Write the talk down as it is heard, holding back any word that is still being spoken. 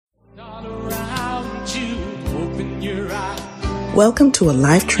Welcome to a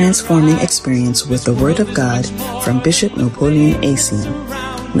life-transforming experience with the Word of God from Bishop Napoleon Acien.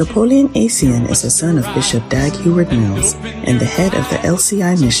 Napoleon Acien is the son of Bishop Dag Heward-Mills and the head of the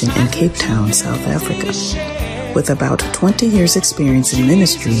LCI mission in Cape Town, South Africa. With about 20 years' experience in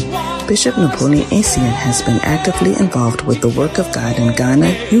ministry, Bishop Napoleon Acien has been actively involved with the work of God in Ghana,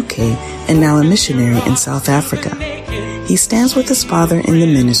 UK, and now a missionary in South Africa. He stands with his father in the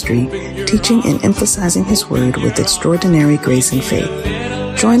ministry, teaching and emphasizing his word with extraordinary grace and faith.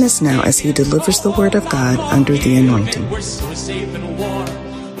 Join us now as he delivers the word of God under the anointing.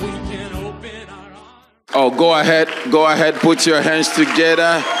 Oh, go ahead, put your hands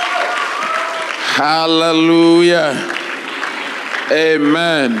together. Hallelujah.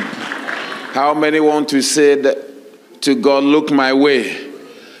 Amen. How many want to say that to God, look my way?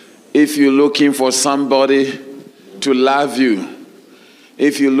 If you're looking for somebody to love you,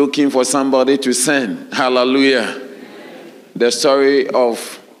 if you're looking for somebody to send, hallelujah. The story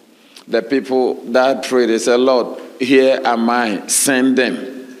of the people that prayed, they said, Lord, here am I, send them.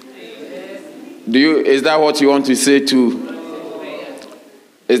 Is that what you want to say to?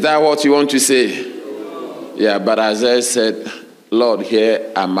 Is that what you want to say? Yeah, but Isaiah said, Lord,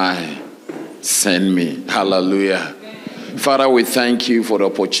 here am I, send me. Hallelujah. Father, we thank you for the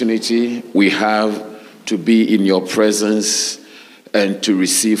opportunity we have to be in your presence and to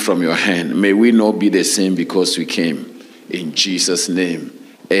receive from your hand. May we not be the same because we came. In Jesus' name,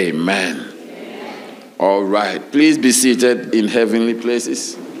 amen. All right, please be seated in heavenly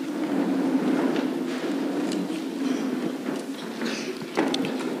places.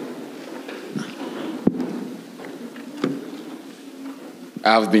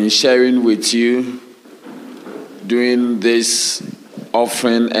 I've been sharing with you during this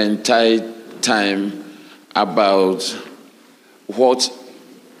offering and tithe time about what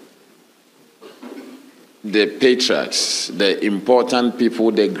the patriarchs, the important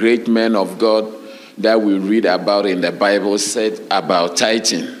people, the great men of God that we read about in the Bible said about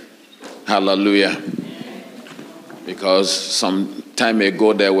tithing. Hallelujah. Because some time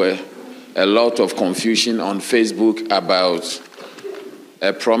ago there were a lot of confusion on Facebook about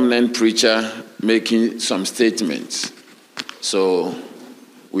a prominent preacher making some statements. So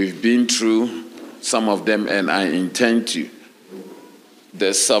we've been through some of them, and I intend to.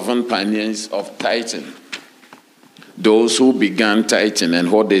 The 7 pioneers of tithing. Those who began tithing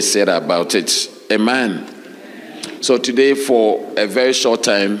and what they said about it. Amen. So today, for a very short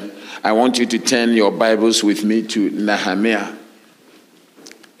time, I want you to turn your Bibles with me to Nehemiah.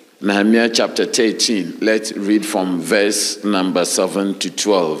 Nehemiah chapter 13. Let's read from verse number 7 to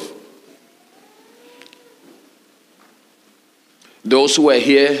 12. Those who were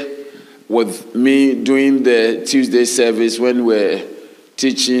here with me during the Tuesday service when we're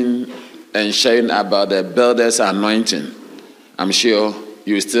teaching and sharing about the builder's anointing, I'm sure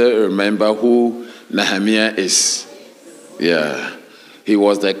you still remember who Nehemiah is. Yeah. He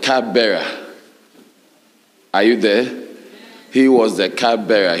was the cupbearer. Are you there? He was the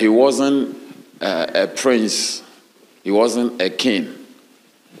cupbearer. He wasn't a prince. He wasn't a king.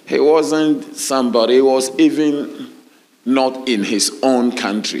 He wasn't somebody. He was even not in his own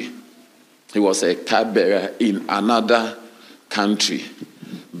country. He was a cupbearer in another country.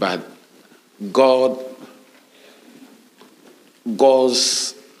 But God's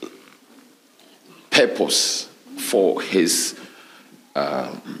purpose for his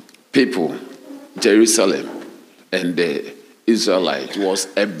people, Jerusalem, and the Israelites was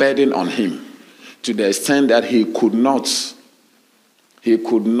a burden on him to the extent that he could not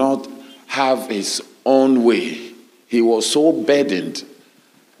have his own way. He was so burdened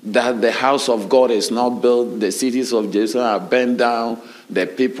that the house of God is not built, the cities of Jerusalem are burned down, the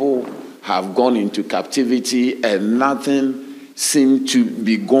people have gone into captivity, and nothing seemed to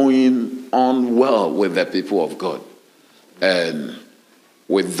be going on well with the people of God. And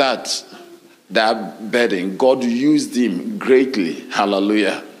with that burden, God used him greatly,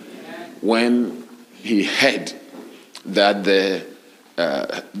 hallelujah, when he heard that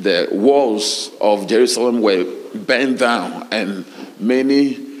the walls of Jerusalem were burned down and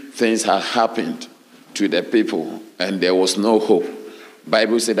many things had happened to the people and there was no hope.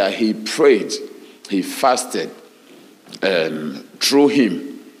 Bible said that he prayed, he fasted, and through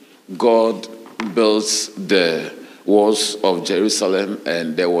him, God built the walls of Jerusalem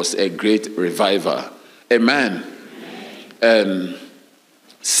and there was a great revival. Amen. And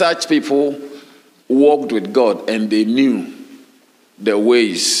such people walked with God and they knew the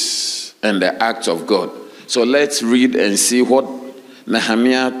ways and the acts of God. So let's read and see what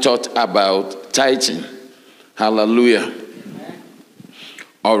Nehemiah taught about tithing. Hallelujah.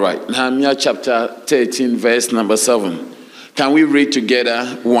 All right. Nehemiah chapter 13, verse number 7. Can we read together?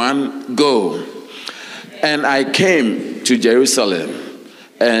 1, go. And I came to Jerusalem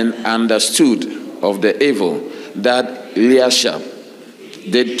and understood of the evil that Eliashib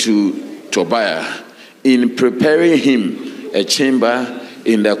did to Tobiah in preparing him a chamber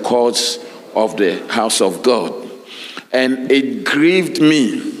in the courts of the house of God. And it grieved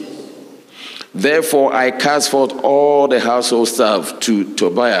me. Therefore I cast forth all the household stuff to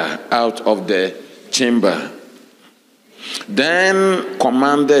Tobiah out of the chamber. Then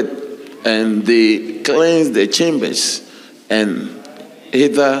commanded, and they cleansed the chambers, and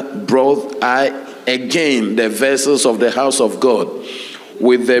hither brought I again the vessels of the house of God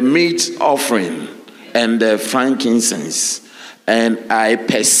with the meat offering and the frankincense. And I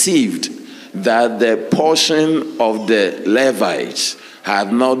perceived that the portion of the Levites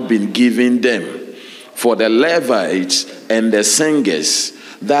had not been given them. For the Levites and the singers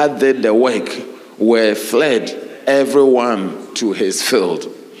that did the work were fled, everyone to his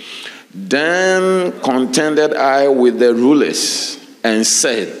field. Then contended I with the rulers and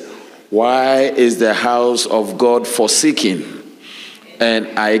said, why is the house of God forsaken? And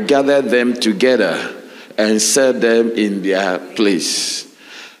I gathered them together and set them in their place.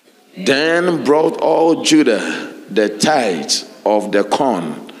 Then brought all Judah the tithe of the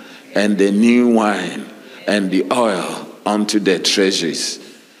corn and the new wine and the oil unto the treasuries.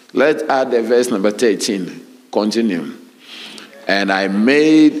 Let's add the verse number 13. Continue. And I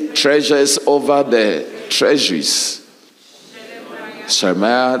made treasures over the treasuries.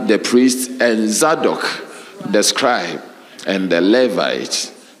 Shemaiah the priest and Zadok the scribe and the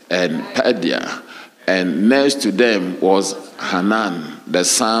Levites and Pedaiah. And next to them was Hanan the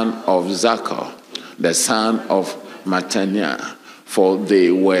son of Zaccur, the son of Mattaniah, for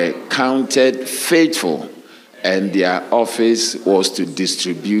they were counted faithful, and their office was to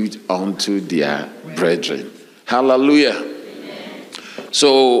distribute unto their brethren. Hallelujah. Amen.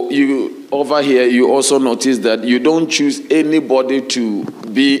 So you over here, you also notice that you don't choose anybody to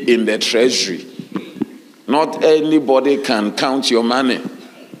be in the treasury. Not anybody can count your money.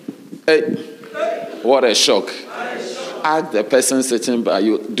 Hey, what a shock. Ask the person sitting by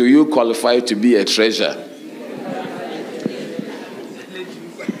you, do you qualify to be a treasurer?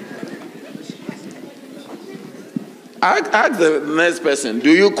 Ask the next person, do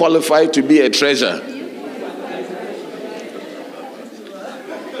you qualify to be a treasurer?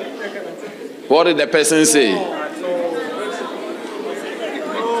 What did the person say?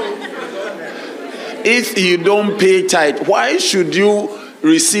 If you don't pay tithe, why should you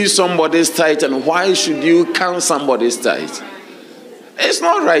receive somebody's tithe, and why should you count somebody's tithe? It's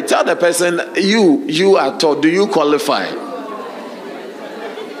not right. Tell the person, you are taught, do you qualify?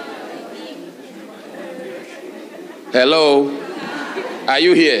 Hello? Are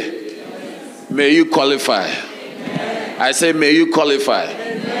you here? May you qualify. I say, may you qualify.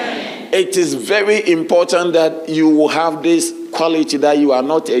 It is very important that you will have this quality that you are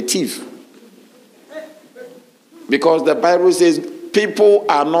not a thief. Because the Bible says people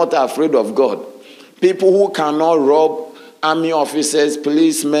are not afraid of God. People who cannot rob army officers,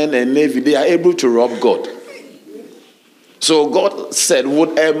 policemen, and navy, they are able to rob God. So God said,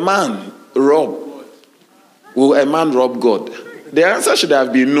 would a man rob God? The answer should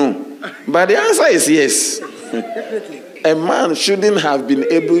have been no. But the answer is yes. A man shouldn't have been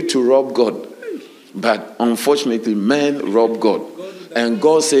able to rob God. But unfortunately, men rob God. And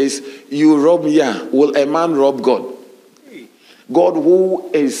God says, you rob me, yeah. Will a man rob God? God,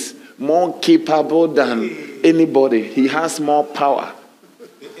 who is more capable than anybody, he has more power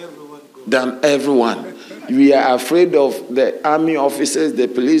than everyone. We are afraid of the army officers, the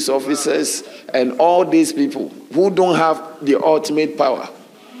police officers, and all these people who don't have the ultimate power.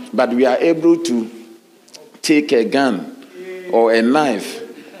 But we are able to take a gun or a knife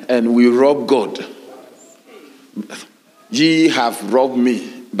and we rob God. Ye have robbed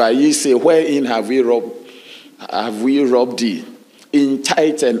me. But ye say, wherein have we robbed thee? In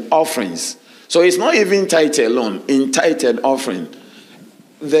tithe and offerings. So it's not even tithe alone. In tithe and offering.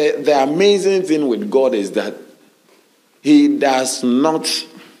 The amazing thing with God is that he does not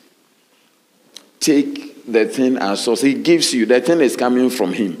take the thing as source. He gives you. The thing is coming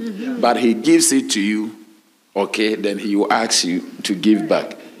from him. Mm-hmm. But he gives it to you. Okay, then he will ask you to give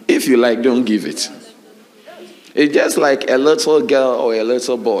back. If you like, don't give it. It's just like a little girl or a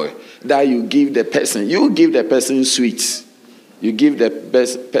little boy that you give the person. You give the person sweets. You give the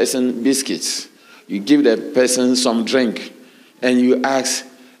person biscuits. You give the person some drink. And you ask,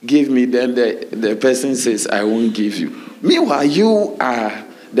 give me. Then the person says, I won't give you. Meanwhile, you are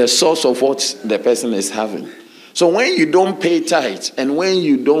the source of what the person is having. So when you don't pay tithe and when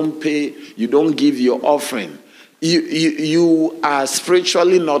you don't give your offering, You are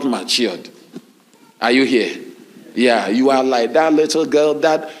spiritually not matured. Are you here? Yeah, you are like that little girl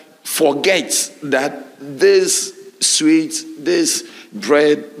that forgets that this sweet, this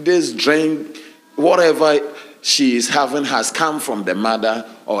bread, this drink, whatever she is having has come from the mother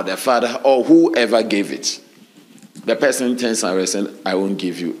or the father or whoever gave it. The person turns around and says, I won't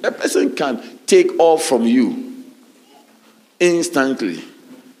give you. The person can take all from you instantly.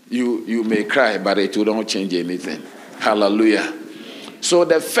 You may cry, but it will not change anything. Hallelujah. So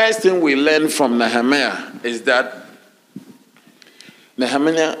the first thing we learn from Nehemiah is that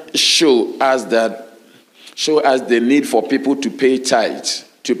Nehemiah show us the need for people to pay tithe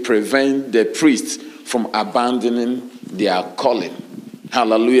to prevent the priests from abandoning their calling.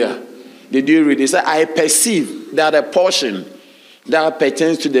 Hallelujah. Did you read it? It said, I perceive that a portion that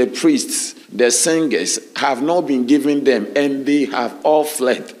pertains to the priests, the singers, have not been given them, and they have all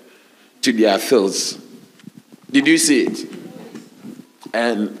fled to their fields. Did you see it?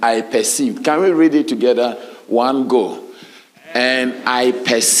 And I perceived. Can we read it together? One go. And I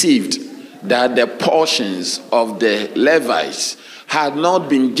perceived that the portions of the Levites had not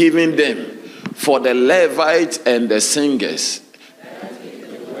been given them, for the Levites and the singers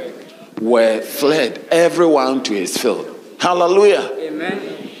were fled, everyone to his field. Hallelujah.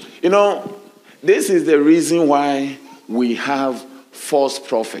 Amen. You know, this is the reason why we have false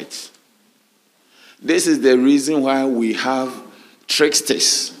prophets. This is the reason why we have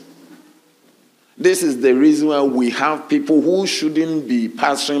tricksters. This is the reason why we have people who shouldn't be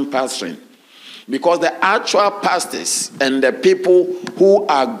pastoring. Because the actual pastors and the people who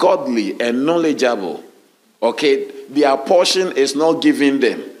are godly and knowledgeable, okay, their portion is not given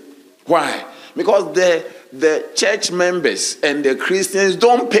them. Why? Because the church members and the Christians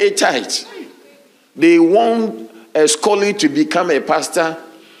don't pay tithe. They want a scholar to become a pastor,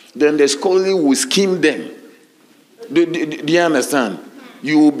 then the scholar will scheme them. Do you understand?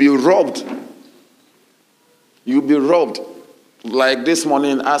 You will be robbed. You'll be robbed. Like this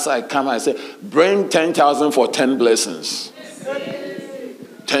morning, as I come, I say, bring 10,000 for 10 blessings.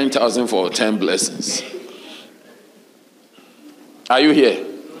 10,000 for 10 blessings. Are you here?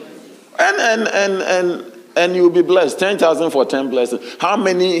 And you'll be blessed. 10,000 for 10 blessings. How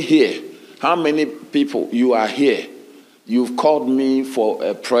many here? How many people you are here? You've called me for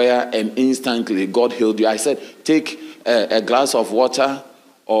a prayer and instantly God healed you. I said, take a glass of water,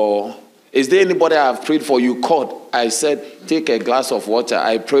 or is there anybody I've prayed for? You called. I said, take a glass of water.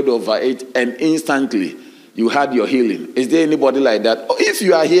 I prayed over it and instantly you had your healing. Is there anybody like that? If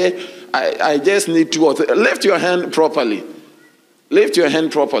you are here, I just need 2 or 3. Lift your hand properly. Lift your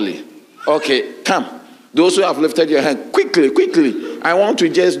hand properly. Okay, come. Those who have lifted your hand, quickly. I want to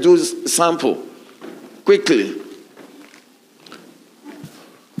just do sample. Quickly.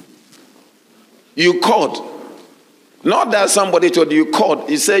 You called. Not that somebody told you, called.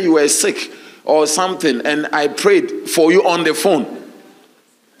 You said you were sick or something, and I prayed for you on the phone.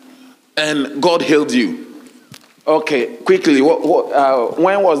 And God healed you. Okay, quickly.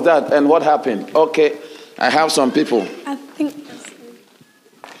 When was that and what happened? Okay, I have some people. I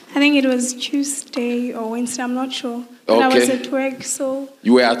think it was Tuesday or Wednesday, I'm not sure. But okay. I was at work, so...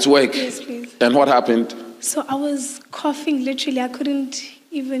 You were at work? Yes, please. And what happened? So I was coughing, literally. I couldn't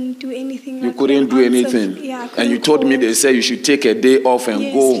even do anything. You couldn't do anything? Yeah, and you told me they said you should take a day off and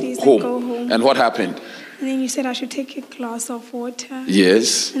go home. And what happened? And then you said I should take a glass of water.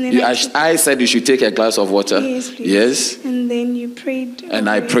 Yes. And then I said you should take a glass of water. Yes, please. Yes. And then you prayed. And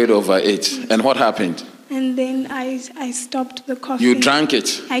I prayed over it. Yes. And what happened? And then I stopped the coughing. You drank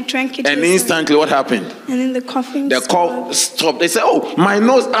it? I drank it. And instantly what happened? And then the coughing cough stopped. They said, oh, my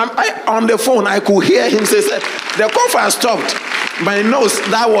nose, on the phone, I could hear him say, the cough has stopped. My nose,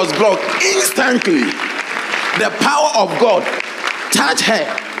 that was blocked. Instantly, the power of God touched her.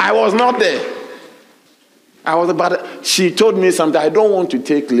 I was not there. She told me something. I don't want to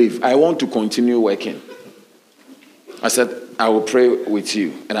take leave. I want to continue working. I said, I will pray with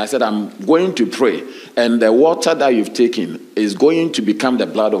you. And I said, I'm going to pray. And the water that you've taken is going to become the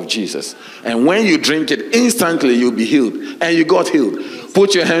blood of Jesus. And when you drink it, instantly you'll be healed. And you got healed.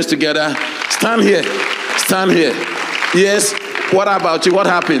 Put your hands together. Stand here. Stand here. Yes. What about you? What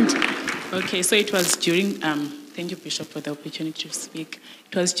happened? Okay, so it was during, thank you, Bishop, for the opportunity to speak.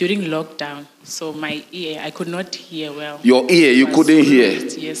 It was during lockdown. So my ear, I could not hear well. Your ear, you couldn't hear?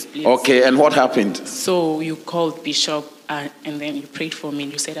 Yes, please. Okay, and what happened? So you called Bishop and then you prayed for me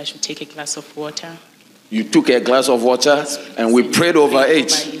and you said I should take a glass of water. You took a glass of water and we prayed over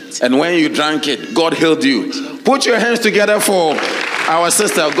it. And when you drank it, God healed you. Put your hands together for our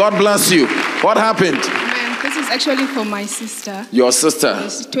sister. God bless you. What happened? Amen. This is actually for my sister. Your sister?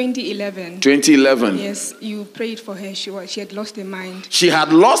 Yes, 2011. 2011. Yes, you prayed for her. She had lost her mind. She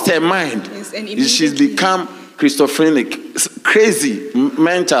had lost her mind. Yes, and she's become schizophrenic, crazy,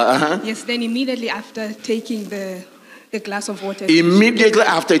 mental. Yes, then immediately after taking the glass of water. Immediately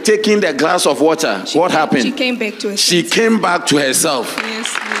after taking the glass of water, what happened? She came back to herself. She came back to herself.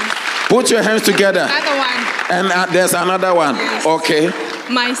 Yes. Put your hands together. Another one. And there's another one. Yes. Okay.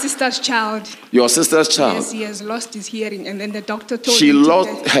 My sister's child. Your sister's child. Yes, he has lost his hearing, and then the doctor told she him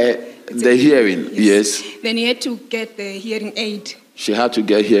lost the hearing. Yes. Then he had to get the hearing aid. She had to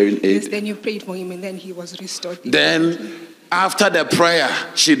get hearing aid. Yes. Then you prayed for him, and then he was restored. Then, after the prayer,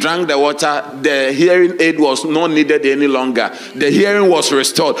 she drank the water. The hearing aid was not needed any longer. The hearing was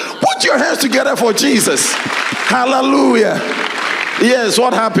restored. Put your hands together for Jesus. Hallelujah. Yes.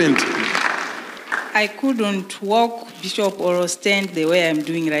 What happened? I couldn't walk, Bishop, or stand the way I'm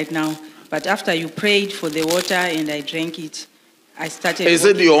doing right now. But after you prayed for the water and I drank it, I started. Is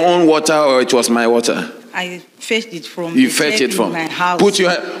it your own water or it was my water? I fetched it from. You fetched it from my house.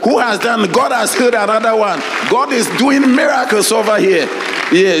 Who has done? God has healed another one. God is doing miracles over here.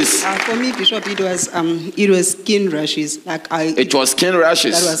 Yes. For me, Bishop, it was skin rashes. It was skin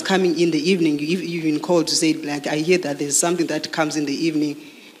rashes. That was coming in the evening. You even called to say, like, I hear that there's something that comes in the evening.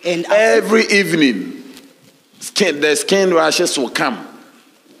 And every evening, the skin rashes will come.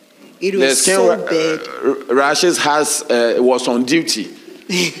 It was so bad. Rashes was on duty.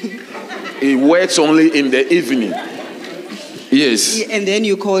 It works only in the evening. Yes. And then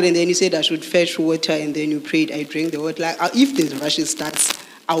you called and then you said I should fetch water and then you prayed. I drank the water. Like, if the rashes starts,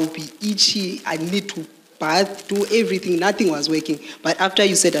 I'll be itchy. I need to bath, do everything. Nothing was working. But after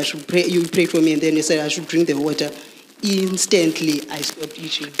you said I should pray, you prayed for me and then you said I should drink the water. Instantly, I stopped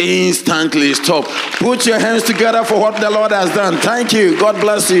itching. Instantly stop. Put your hands together for what the Lord has done. Thank you. God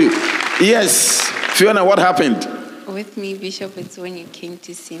bless you. Yes. Fiona, what happened? With me, Bishop, it's when you came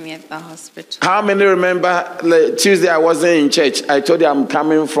to see me at the hospital. How many remember Tuesday I wasn't in church? I told you I'm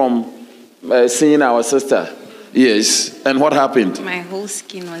coming from seeing our sister. Yes. And what happened? My whole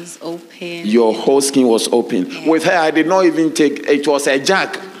skin was open. Your whole skin was open. Yeah. With her, I did not even take, it was a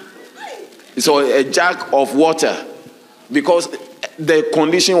jug. So a jug of water. Because the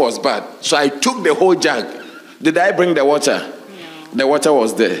condition was bad. So I took the whole jug. Did I bring the water? No. The water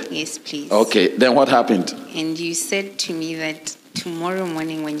was there? Yes, please. Okay, then what happened? And you said to me that tomorrow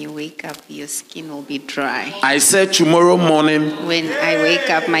morning when you wake up, your skin will be dry. I said tomorrow morning. When I wake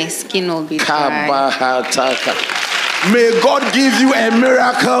up, my skin will be dry. May God give you a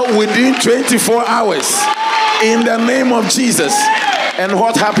miracle within 24 hours. In the name of Jesus. And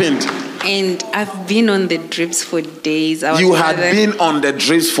what happened? And I've been on the drips for days. You had been on the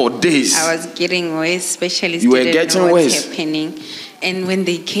drips for days. I was getting worse. Specialists you were didn't getting know what's worse. happening. And when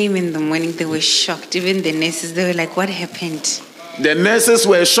they came in the morning, they were shocked. Even the nurses, they were like, what happened? The nurses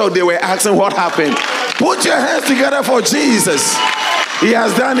were shocked. They were asking what happened. Put your hands together for Jesus. He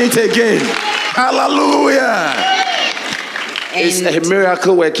has done it again. Hallelujah. And it's a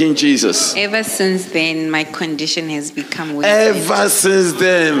miracle working Jesus. Ever since then, my condition has become worse. Ever since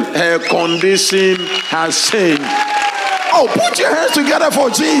then, her condition has changed. Oh, put your hands together for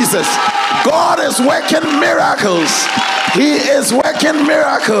Jesus. God is working miracles. He is working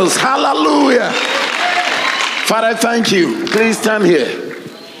miracles. Hallelujah. Father, thank you. Please stand here.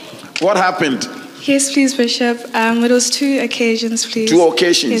 What happened? Yes, please, Bishop. It was 2 occasions, please. 2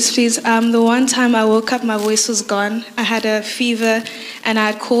 occasions? Yes, please. The one time I woke up, my voice was gone. I had a fever, and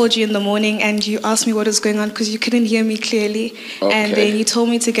I had called you in the morning, and you asked me what was going on because you couldn't hear me clearly. Okay. And then you told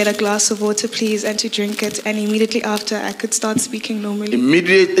me to get a glass of water, please, and to drink it. And immediately after, I could start speaking normally.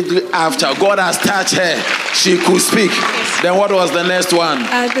 Immediately after, God has touched her. She could speak. Yes. Then what was the next one?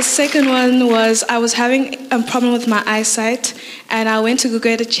 The second one was I was having a problem with my eyesight, and I went to go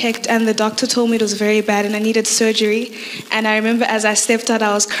get it checked, and the doctor told me it was very bad and I needed surgery. And I remember as I stepped out,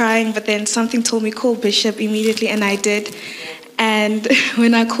 I was crying, but then something told me, call Bishop immediately, and I did. And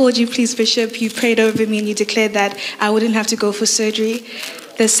when I called you, please, Bishop, you prayed over me and you declared that I wouldn't have to go for surgery.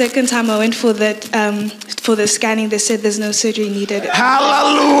 The second time I went for the scanning, they said there's no surgery needed.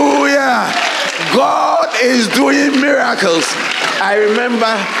 Hallelujah! God is doing miracles. I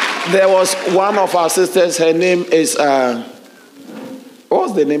remember there was one of our sisters, her name is... what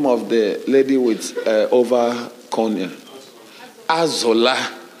was the name of the lady with over cornea? Azola.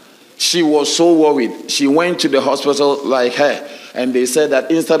 She was so worried. She went to the hospital like her, and they said that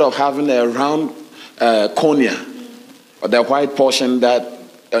instead of having a round cornea, or the white portion that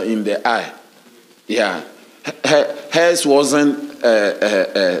in the eye, yeah, hers wasn't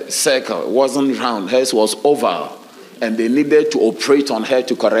a circle, wasn't round. Hers was oval, and they needed to operate on her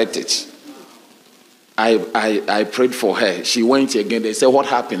to correct it. I prayed for her. She went again. They said, what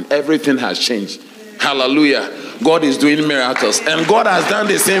happened? Everything has changed. Hallelujah. God is doing miracles. And God has done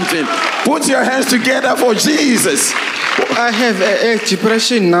the same thing. Put your hands together for Jesus. I have a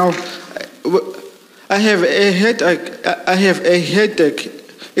depression now. I have a headache.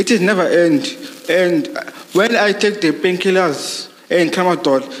 It is never end. And when I take the painkillers and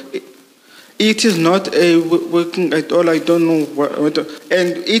tramadol, it is not working at all. I don't know what.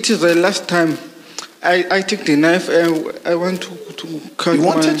 And it is the last time I take the knife and I want to cut. You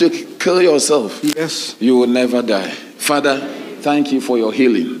wanted to kill yourself? Yes. You will never die. Father, thank you for your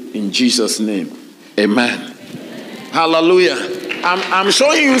healing in Jesus' name. Amen. Hallelujah. I'm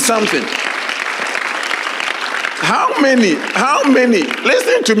showing you something. How many,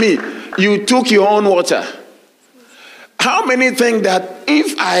 listen to me, you took your own water. How many think that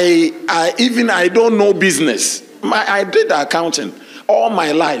if I don't know business, I did accounting all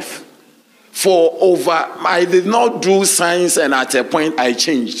my life I did not do science, and at a point I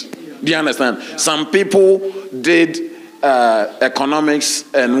changed. Do you understand? Yeah. Some people did economics,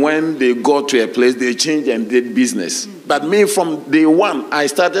 and when they got to a place, they changed and did business. But me, from day one,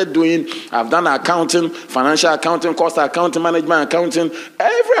 I've done accounting, financial accounting, cost accounting, management accounting,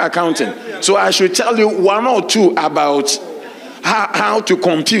 every accounting. So I should tell you one or two about how to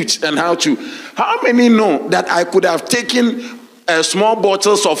compute and how many know that I could have taken small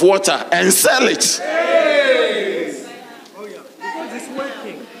bottles of water and sell it?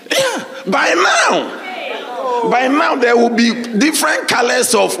 Yeah, by now there will be different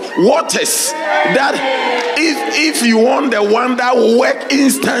colors of waters that if you want the one that will work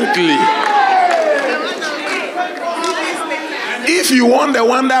instantly, if you want the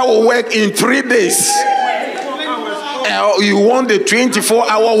one that will work in 3 days, you want the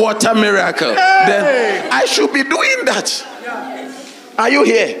 24-hour water miracle, then I should be doing that. Are you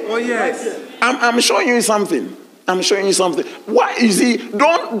here? Oh yes. I'm showing you something. Why you see?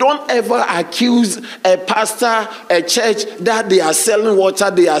 Don't ever accuse a pastor, a church that they are selling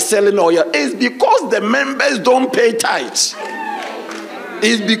water, they are selling oil. It's because the members don't pay tithes.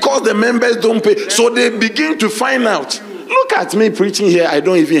 It's because the members don't pay. So they begin to find out. Look at me preaching here. I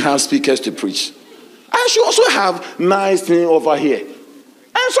don't even have speakers to preach. I should also have nice thing over here.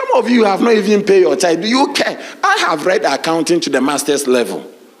 And some of you have not even paid your tithe. Do you care? I have read accounting to the master's level.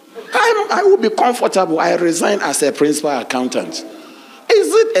 I will be comfortable. I resign as a principal accountant.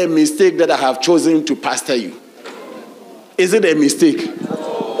 Is it a mistake that I have chosen to pastor you? Is it a mistake?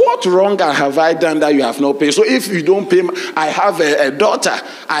 What wrong have I done that you have not paid? So if you don't pay, I have a daughter,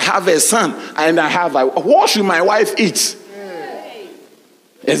 I have a son, and what should my wife eat?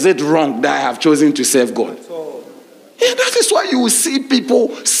 Is it wrong that I have chosen to serve God? Yeah, that is why you will see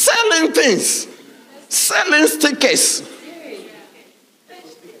people selling things, selling stickers,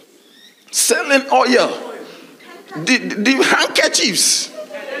 selling oil, the handkerchiefs,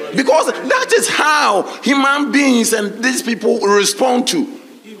 because that is how human beings and these people respond to.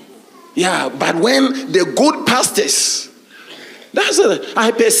 Yeah, but when the good pastors,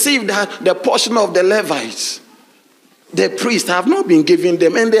 I perceive that the portion of the Levites, the priests have not been given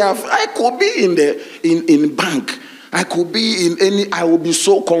them, and I could be in bank. I could be in I will be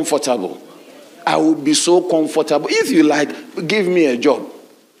so comfortable. If you like, give me a job.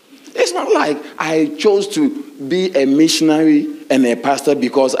 It's not like I chose to be a missionary and a pastor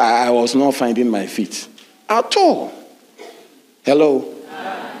because I was not finding my feet. At all. Hello?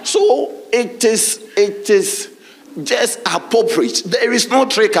 So it is just appropriate. There is no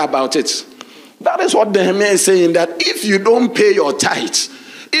trick about it. That is what Nehemiah is saying, that if you don't pay your tithes,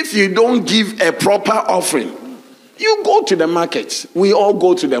 if you don't give a proper offering, you go to the market. We all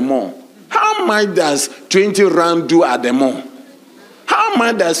go to the mall. How much does 20 rand do at the mall? How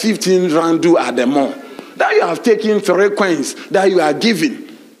much does 15 rand do at the mall? That you have taken 3 coins that you are giving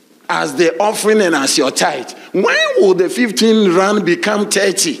as the offering and as your tithe. When will the 15 rand become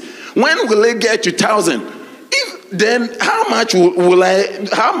 30? When will it get to 1,000? Then how much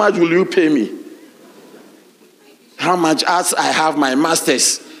will you pay me? How much, as I have my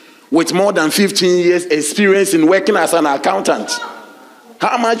master's with more than 15 years experience in working as an accountant?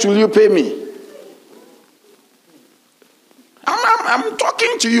 How much will you pay me? I'm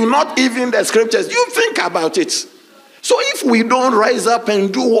talking to you, not even the scriptures. You think about it. So if we don't rise up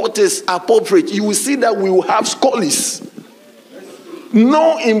and do what is appropriate, you will see that we will have scholars.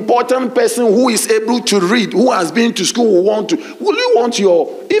 No important person who is able to read, who has been to school, will you want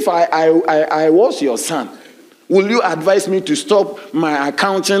if I was your son, will you advise me to stop my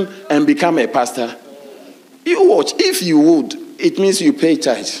accounting and become a pastor? You watch. If you would, it means you pay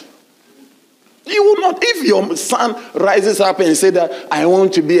tithes. You will not. If your son rises up and say that I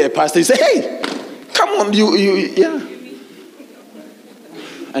want to be a pastor, you say, hey, Come on, yeah.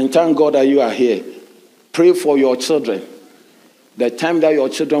 And thank God that you are here. Pray for your children. The time that your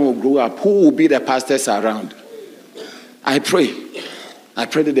children will grow up, who will be the pastors around? I pray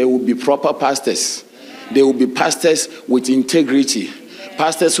that there will be proper pastors. There will be pastors with integrity.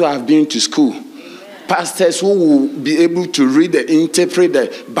 Pastors who have been to school. Pastors who will be able to read and interpret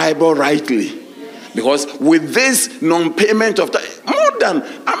the Bible rightly. Because with this non-payment of time,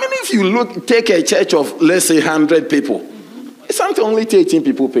 if you take a church of, let's say, 100 people, it's something only 13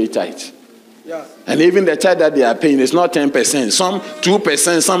 people pay tithe. Yeah. And even the tithe that they are paying is not 10%, some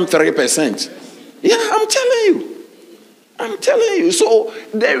 2%, some 3%. Yeah, I'm telling you. So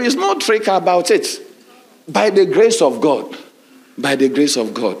there is no trick about it. By the grace of God,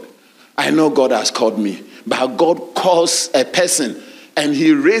 I know God has called me, but God calls a person and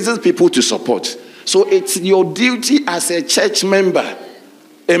he raises people to support. So it's your duty as a church member.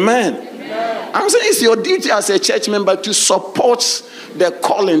 Amen. I'm saying it's your duty as a church member to support the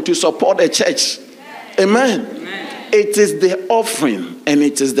calling, to support the church. Amen. It is the offering and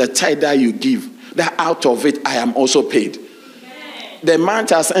it is the tithe that you give, that out of it I am also paid. The month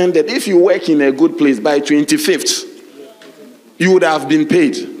has ended. If you work in a good place, by 25th, you would have been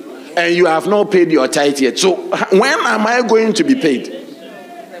paid. And you have not paid your tithe yet. So when am I going to be paid?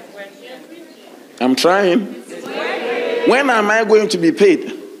 I'm trying. When am I going to be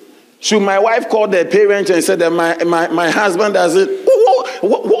paid? Should my wife call their parents and say that my husband does it?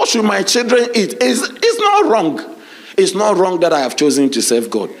 What should my children eat? It's not wrong. It's not wrong that I have chosen to serve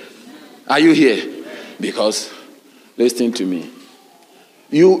God. Are you here? Because, listen to me.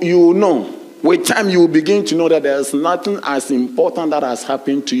 You know, with time you will begin to know that there's nothing as important that has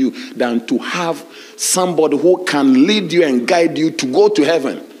happened to you than to have somebody who can lead you and guide you to go to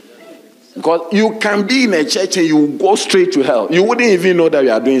heaven. Because you can be in a church and you go straight to hell. You wouldn't even know that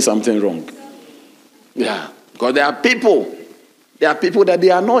you are doing something wrong. Yeah. Because there are people that they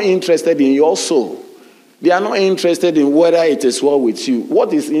are not interested in your soul. They are not interested in whether it is well with you.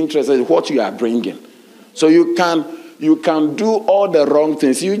 What is interested is what you are bringing. So you can do all the wrong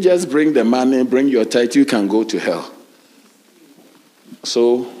things. You just bring the money, bring your tithe, you can go to hell.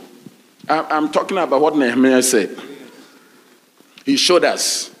 So I'm talking about what Nehemiah said. He showed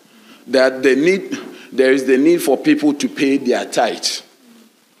us that there is the need for people to pay their tithe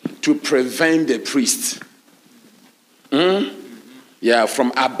to prevent the priest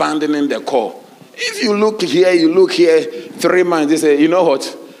from abandoning the call. If you look here 3 months, they say, you know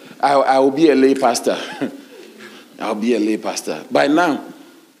what, I will be a lay pastor. I'll be a lay pastor. By now,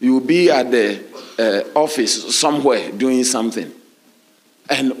 you will be at the office somewhere doing something.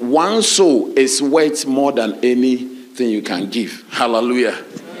 And one soul is worth more than anything you can give. Hallelujah.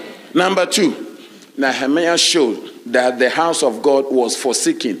 Number 2, Nehemiah showed that the house of God was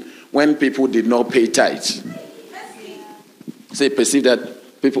forsaken when people did not pay tithes. So he perceived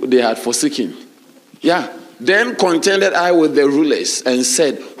that people, they had forsaken. Yeah. Then contended I with the rulers and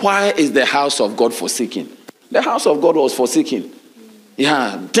said, why is the house of God forsaken? The house of God was forsaken.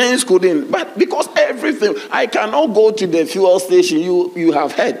 Yeah, things couldn't, but because everything, I cannot go to the fuel station. You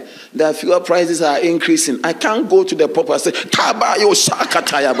have heard that fuel prices are increasing. I can't go to the pump and say, Tabayo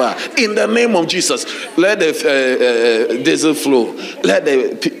Shakatayaba, in the name of Jesus, let the diesel flow.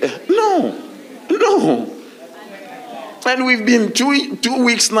 No. And we've been 2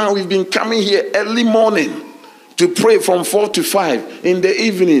 weeks now, we've been coming here early morning to pray from 4 to 5 in the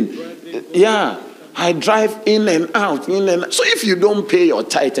evening. Yeah. I drive in and out. So if you don't pay your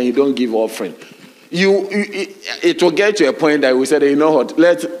tithe and you don't give offering, it will get to a point that we say, you know what,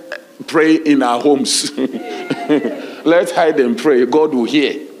 let's pray in our homes. Let's hide and pray. God will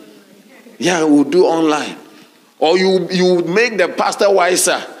hear. Yeah, we'll do online. Or you make the pastor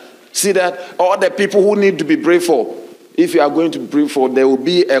wiser. See that all the people who need to be prayed for, if you are going to pray for, there will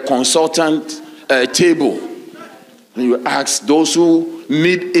be a consultant table. And you ask those who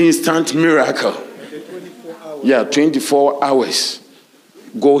need instant miracle. Yeah, 24 hours.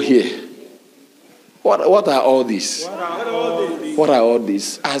 Go here. What are all these? What are all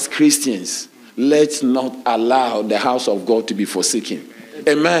these? As Christians, let's not allow the house of God to be forsaken.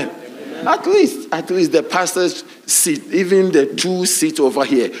 Amen. At least the pastor's seat, even the 2 seats over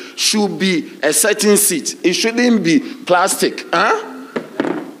here, should be a certain seat. It shouldn't be plastic.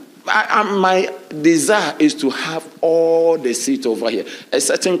 My desire is to have all the seats over here, a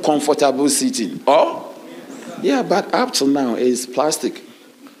certain comfortable seating. Yeah, but up to now it's plastic.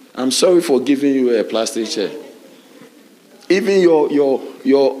 I'm sorry for giving you a plastic chair. Even your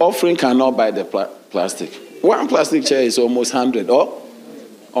offering cannot buy the plastic. One plastic chair is almost 100 or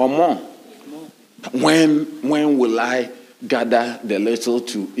more. When will I gather the little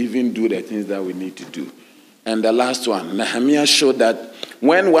to even do the things that we need to do. And the last one, Nehemiah showed that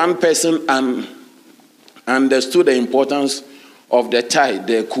when one person understood the importance of the tithe,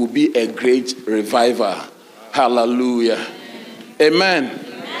 there could be a great revival. Hallelujah. Amen.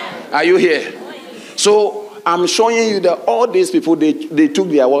 Amen. Are you here? So I'm showing you that all these people, they took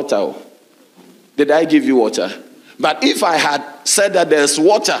their water. Did I give you water? But if I had said that there's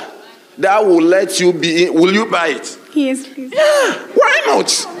water that will let you be in, will you buy it? Yes, please. Yeah, why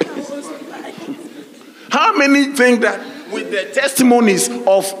not? How many think that with the testimonies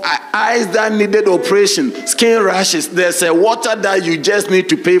of eyes that needed operation, skin rashes, there's a water that you just need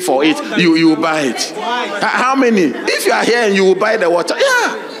to pay for it, you buy it? How many? If you are here and you will buy the water,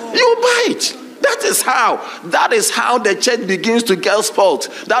 yeah, you will buy it. That is how the church begins to get spoiled.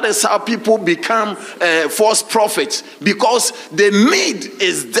 That is how people become false prophets, because the need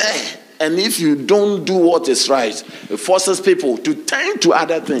is there. And if you don't do what is right, it forces people to turn to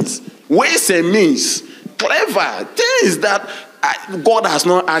other things. Ways and means, clever things that God has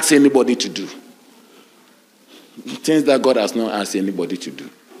not asked anybody to do. Things that God has not asked anybody to do.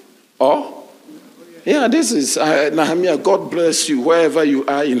 Oh? Yeah, this is Nehemiah. God bless you wherever you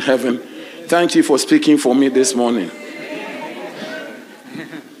are in heaven. Thank you for speaking for me this morning.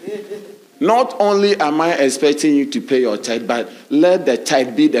 Not only am I expecting you to pay your tithe, but let the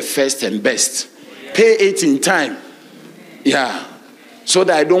tithe be the first and best. Pay it in time. Yeah. So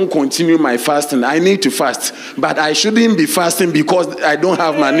that I don't continue my fasting. I need to fast. But I shouldn't be fasting because I don't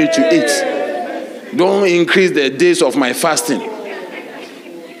have money to eat. Don't increase the days of my fasting.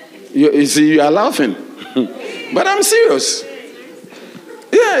 You see, you are laughing. But I'm serious.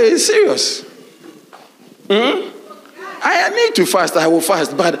 Yeah, it's serious. I need to fast. I will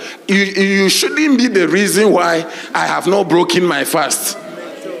fast. But you shouldn't be the reason why I have not broken my fast.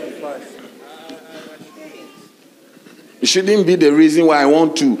 It shouldn't be the reason why I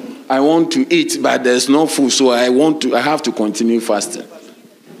want to eat, but there's no food, so I have to continue fasting.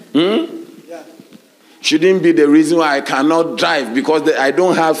 Shouldn't be the reason why I cannot drive because I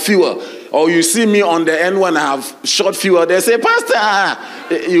don't have fuel. Or you see me on the end when I have short fuel, they say,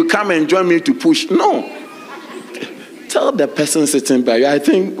 Pastor, you come and join me to push. No. Tell the person sitting by you, I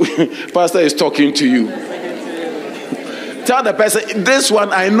think Pastor is talking to you. Tell the person, this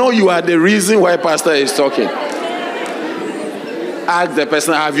one, I know you are the reason why Pastor is talking. Ask the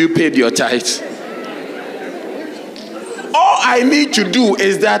person, have you paid your tithe? All I need to do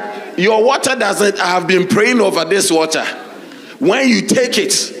is that your water doesn't, I have been praying over this water. When you take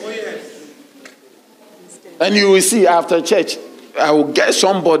it, and you will see after church, I will get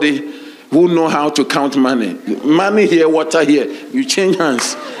somebody who know how to count money. Money here, water here. You change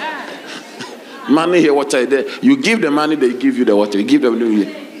hands. Money here, water there. You give the money, they give you the water. You give them the water.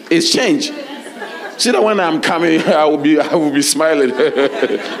 It's change. See that when I'm coming, I will be smiling.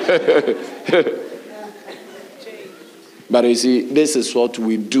 But you see, this is what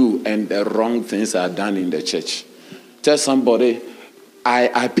we do, and the wrong things are done in the church. Tell somebody,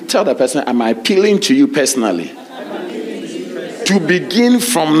 I tell the person, I'm appealing to you personally to begin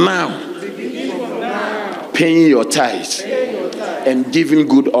from now paying your tithes and giving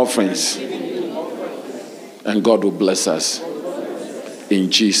good offerings. And God will bless us. In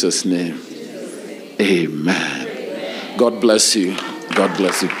Jesus' name. Amen. God bless you. God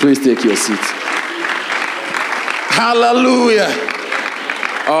bless you. Please take your seat. Hallelujah.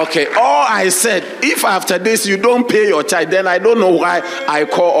 Okay. All I said, if after this you don't pay your tithe, then I don't know why I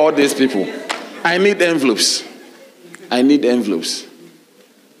call all these people. I need envelopes. I need envelopes.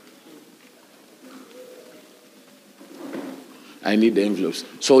 I need envelopes.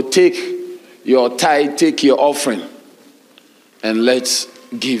 So take your tithe, take your offering, and let's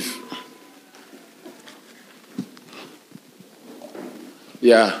give.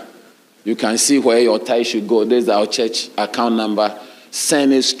 Yeah, you can see where your tithe should go. There's our church account number.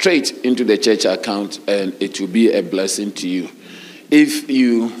 Send it straight into the church account, and it will be a blessing to you. If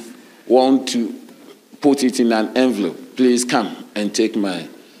you want to put it in an envelope, please come and take my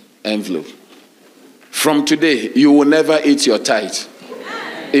envelope. From today, you will never eat your tithe.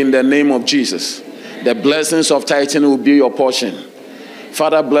 In the name of Jesus. The blessings of tithing will be your portion.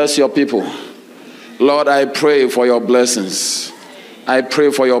 Father, bless your people. Lord, I pray for your blessings. I pray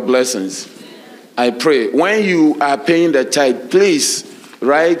for your blessings. I pray. When you are paying the tithe, please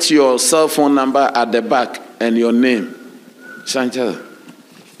write your cell phone number at the back and your name. Chantal,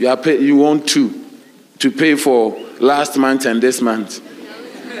 you want to pay for last month and this month.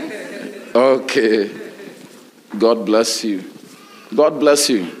 Okay. God bless you. God bless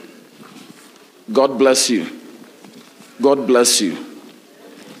you. God bless you. God bless you.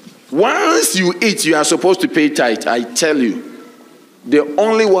 Once you eat, you are supposed to pay tithe. I tell you, the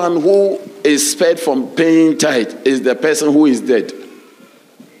only one who is spared from paying tithe is the person who is dead.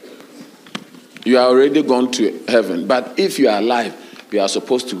 You are already gone to heaven. But if you are alive, you are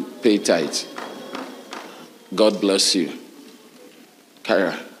supposed to pay tithe. God bless you.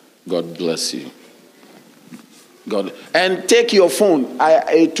 Kara, God bless you. God. And take your phone.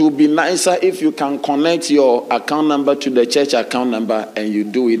 It will be nicer if you can connect your account number to the church account number and you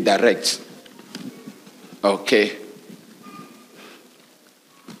do it direct. Okay.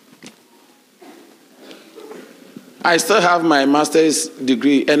 I still have my master's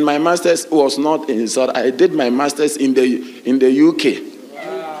degree, and my master's was not in South. I did my master's in the UK.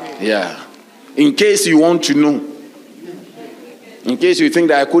 Wow. Yeah. In case you want to know. In case you think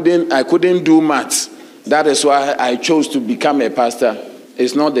that I couldn't do maths. That is why I chose to become a pastor.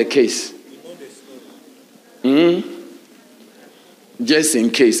 It's not the case. Just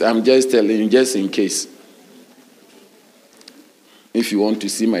in case. I'm just telling you, just in case. If you want to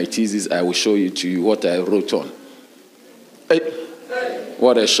see my thesis, I will show you to you what I wrote on. Hey,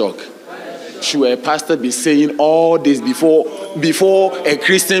 what a shock. Should a pastor be saying all this before a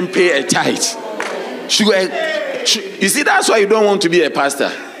Christian pay a tithe? You see, that's why you don't want to be a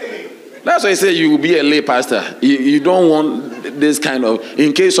pastor. That's why I say you will be a lay pastor. You don't want this kind of,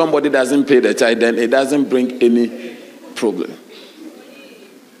 in case somebody doesn't pay the tithe, then it doesn't bring any problem.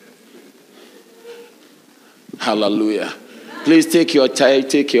 Hallelujah. Please take your tithe,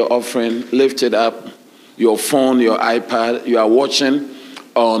 take your offering, lift it up. Your phone, your iPad, you are watching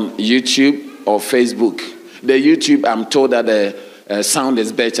on YouTube or Facebook. The YouTube, I'm told that the sound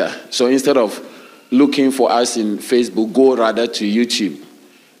is better. So instead of looking for us in Facebook, go rather to YouTube.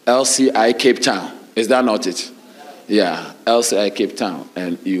 LCI Cape Town. Is that not it? Yeah, LCI Cape Town.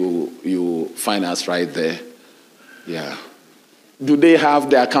 And you find us right there. Yeah. Do they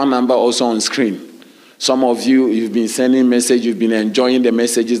have the account number also on screen? Some of you, you've been sending messages, you've been enjoying the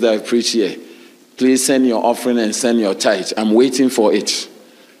messages that I've preached here. Please send your offering and send your tithe. I'm waiting for it.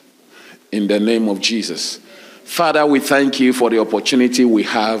 In the name of Jesus. Father, we thank you for the opportunity we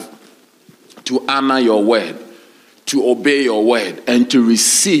have to honor your word, to obey your word, and to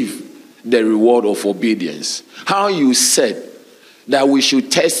receive the reward of obedience. How you said that we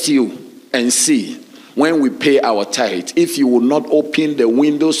should test you and see when we pay our tithe, if you will not open the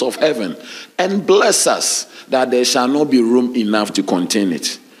windows of heaven and bless us, that there shall not be room enough to contain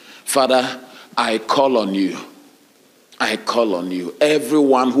it. Father, I call on you. I call on you.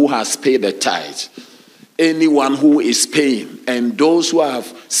 Everyone who has paid the tithe, anyone who is paying, and those who have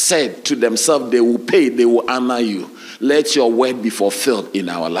said to themselves they will pay, they will honor you. Let your word be fulfilled in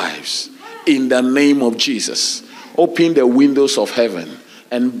our lives. In the name of Jesus, open the windows of heaven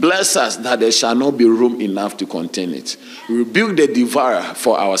and bless us that there shall not be room enough to contain it. Rebuke the devourer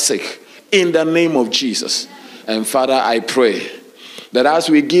for our sake. In the name of Jesus. And Father, I pray that as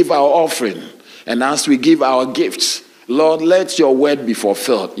we give our offering and as we give our gifts, Lord, let your word be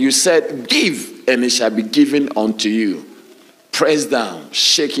fulfilled. You said, give, and it shall be given unto you. Pressed down,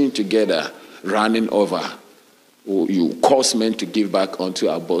 shaking together, running over. You cause men to give back unto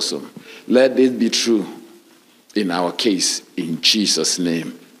our bosom. Let this be true in our case. In Jesus'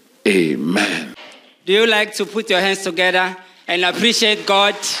 name, amen. Do you like to put your hands together and appreciate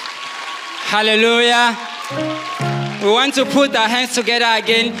God? Hallelujah. We want to put our hands together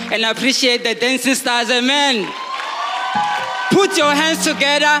again and appreciate the dancing stars. Amen. Put your hands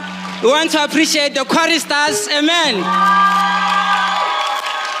together. We want to appreciate the choristers. Amen.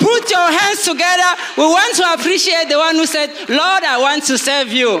 Put your hands together. We want to appreciate the one who said, Lord, I want to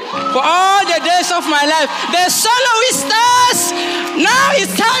serve you for all the days of my life. The soloists. Now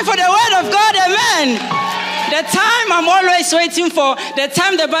it's time for the word of God. Amen. The time I'm always waiting for, the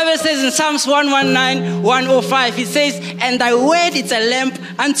time the Bible says in Psalms 119, 105, it says, and thy word is a lamp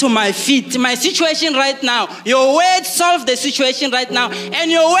unto my feet. My situation right now, your word solves the situation right now.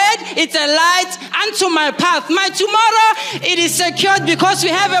 And your word is a light unto my path. My tomorrow, it is secured because we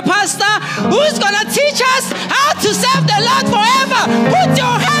have a pastor who's going to teach us how to serve the Lord forever. Put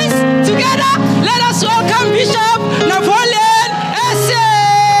your hands together. Let us welcome Bishop Napoleon Essien.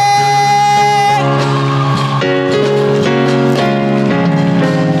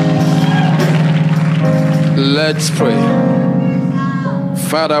 Let's pray.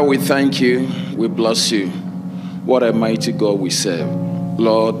 Father, we thank you. We bless you. What a mighty God we serve.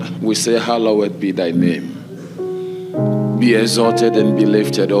 Lord, we say, hallowed be thy name. Be exalted and be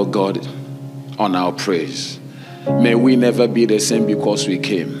lifted, O God, on our praise. May we never be the same because we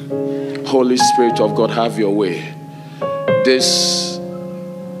came. Holy Spirit of God, have your way. This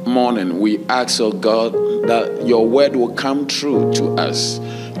morning we ask, O God, that your word will come true to us,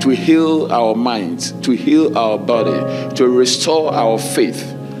 to heal our minds, to heal our body, to restore our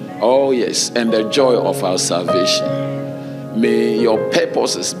faith. Oh yes, and the joy of our salvation. May your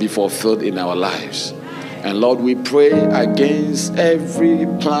purposes be fulfilled in our lives. And Lord, we pray against every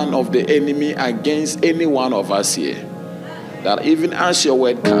plan of the enemy against any one of us here, that even as your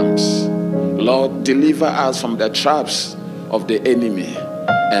word comes, Lord, deliver us from the traps of the enemy,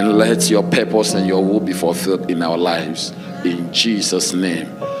 and let your purpose and your will be fulfilled in our lives. In Jesus' name.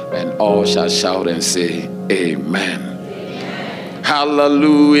 And all shall shout and say, Amen.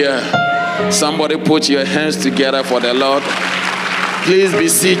 Hallelujah. Somebody put your hands together for the Lord. Please be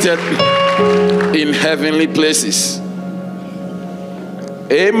seated in heavenly places.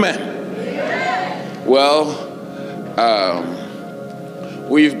 Amen. Well,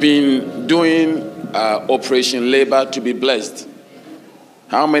 we've been doing Operation Labor to be Blessed.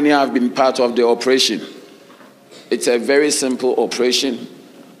 How many have been part of the operation? It's a very simple operation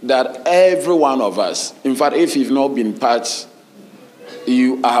that every one of us, in fact, if you've not been part,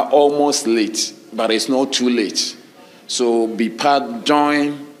 you are almost late, but it's not too late. So be part,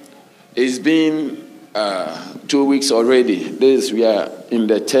 join. It's been 2 weeks already. We are in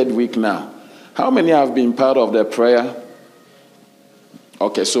the 3rd week now. How many have been part of the prayer?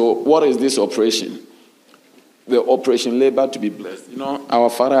 Okay, so what is this operation? The Operation Labor to be Blessed. You know, our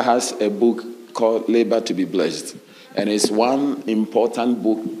father has a book called Labor to be Blessed. And it's one important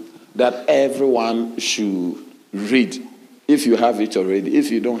book that everyone should read. If you have it already.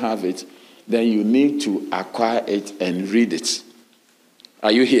 If you don't have it, then you need to acquire it and read it.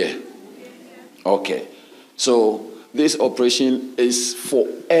 Are you here? Okay. So this operation is for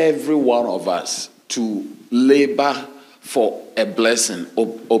every one of us to labor for a blessing.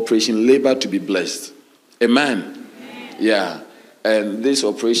 Operation Labor to be Blessed. Amen. Yeah. And this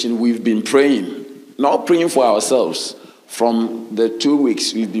operation, we've been praying. Not praying for ourselves. From the 2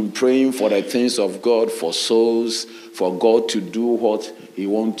 weeks, we've been praying for the things of God, for souls, for God to do what he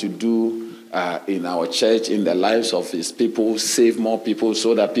wants to do in our church, in the lives of his people, save more people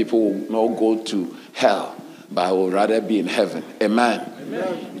so that people will not go to hell, but will rather be in heaven. Amen.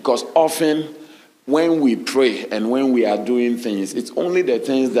 Amen. Because often when we pray and when we are doing things, it's only the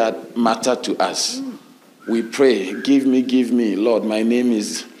things that matter to us. We pray, give me, Lord, my name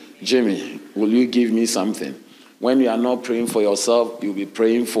is Jimmy. Will you give me something? When you are not praying for yourself, you'll be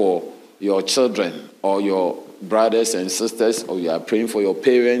praying for your children or your brothers and sisters, or you are praying for your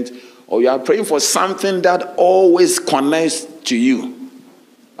parents, or you are praying for something that always connects to you.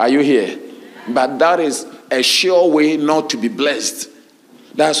 Are you here? But that is a sure way not to be blessed.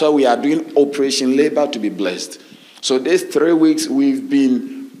 That's why we are doing Operation Labor to be Blessed. So these 3 weeks we've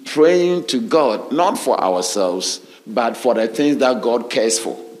been praying to God, not for ourselves, but for the things that God cares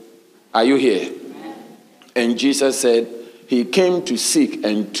for. Are you here? And Jesus said he came to seek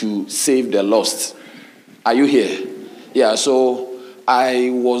and to save the lost. Are you here? Yeah, so I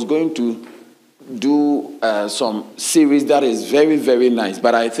was going to do some series that is very, very nice.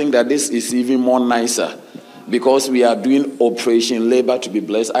 But I think that this is even more nicer because we are doing Operation Labor to be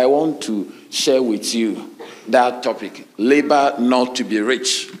Blessed. I want to share with you that topic. Labor not to be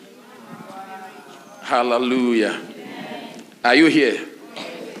rich. Hallelujah. Are you here?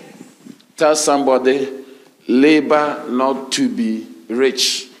 Tell somebody, labor not to be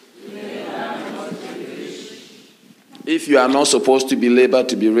rich. If you are not supposed to be labor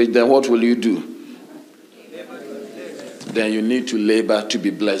to be rich, then what will you do? Then you need to labor to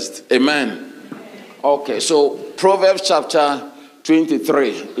be blessed. Amen. Okay, so Proverbs chapter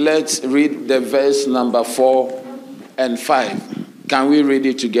 23. Let's read the verse number 4 and 5. Can we read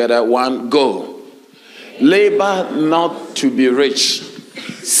it together? 1, go. Labor not to be rich.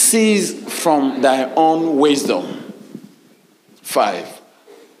 Cease from thy own wisdom. 5.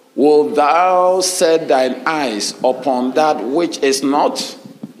 Wilt thou set thine eyes upon that which is not?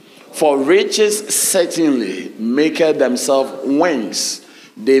 For riches certainly maketh themselves wings.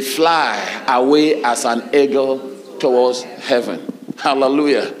 They fly away as an eagle towards heaven.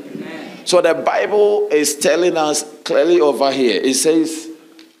 Hallelujah. Amen. So the Bible is telling us clearly over here. It says,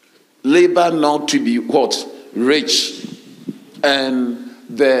 labor not to be what? Rich. And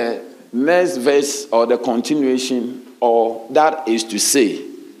the next verse or the continuation, or that is to say,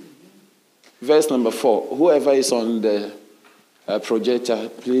 verse number 4, whoever is on the projector,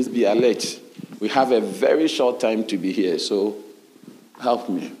 please be alert. We have a very short time to be here, so help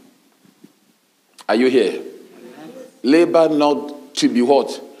me. Are you here? Labor not to be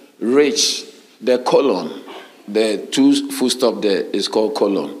what? Rich. The colon, the 2 full stop there is called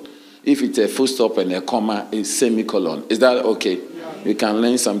colon. If it's a full stop and a comma, it's semicolon. Is that okay? You can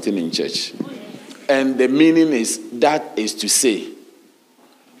learn something in church. And the meaning is, that is to say.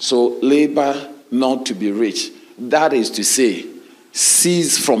 So labor not to be rich. That is to say,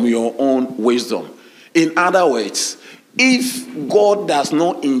 cease from your own wisdom. In other words, if God does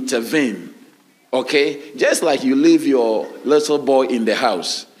not intervene, okay, just like you leave your little boy in the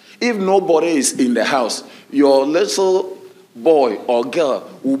house, if nobody is in the house, your little boy or girl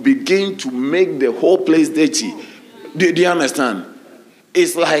will begin to make the whole place dirty. Do you understand?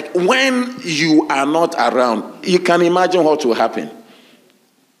 It's like when you are not around, you can imagine what will happen.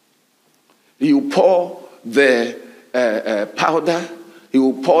 You pour the powder,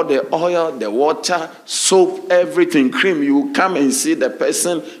 you pour the oil, the water, soap, everything, cream. You come and see the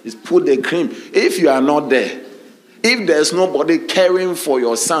person is put the cream. If you are not there, if there's nobody caring for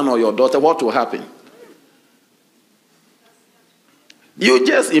your son or your daughter, what will happen? You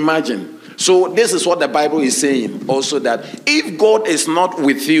just imagine. So this is what the Bible is saying also, that if God is not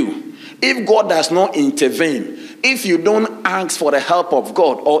with you, if God does not intervene, if you don't ask for the help of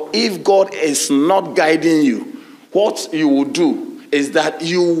God, or if God is not guiding you, what you will do is that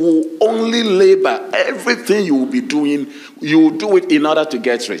you will only labor. Everything you will be doing, you will do it in order to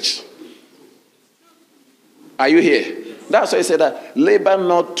get rich. Are you here? That's why I said that labor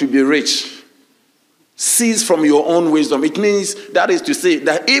not to be rich. Cease from your own wisdom. It means, that is to say,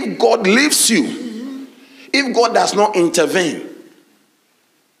 that if God leaves you, if God does not intervene,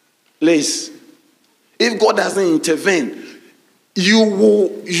 please, if God doesn't intervene, your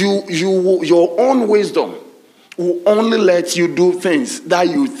own wisdom will only let you do things that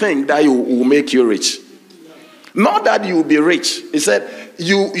you think that will make you rich. Not that you will be rich. He said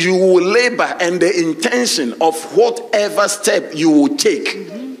you will labor, and the intention of whatever step you will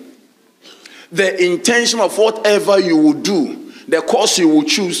take, the intention of whatever you will do, the course you will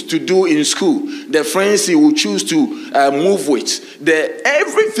choose to do in school, the friends you will choose to move with,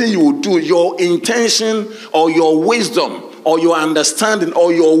 everything you will do, your intention or your wisdom or your understanding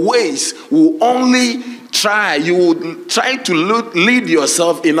or your ways will only you will try to lead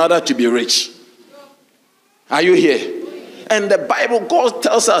yourself in order to be rich. Are you here? And the Bible, God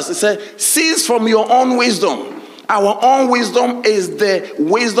tells us, it says, cease from your own wisdom. Our own wisdom is the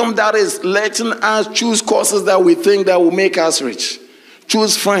wisdom that is letting us choose courses that we think that will make us rich.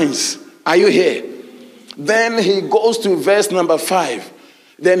 Choose friends. Are you here? Then he goes to verse number 5.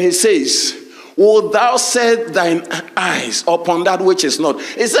 Then he says, wilt thou set thine eyes upon that which is not?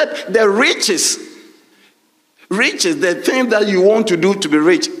 He said, the riches, the thing that you want to do to be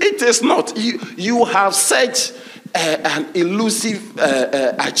rich, it is not. You have set an elusive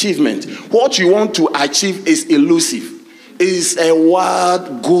achievement. What you want to achieve is elusive. It's a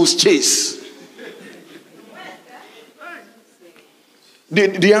wild goose chase.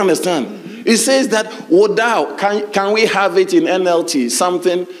 Do you understand? It says that, would thou, can we have it in NLT,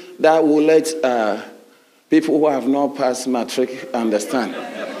 something that will let people who have not passed matric understand?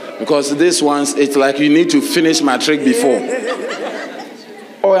 Because this one's, it's like you need to finish matric before.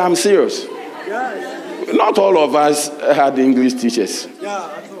 Oh, I'm serious. Not all of us had English teachers.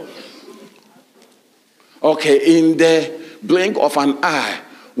 Okay, in the blink of an eye,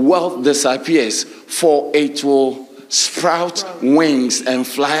 wealth disappears, for it will sprout wings and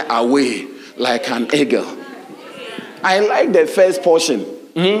fly away like an eagle. I like the first portion.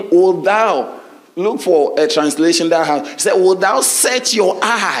 Will thou, look for a translation that has, say, will thou set your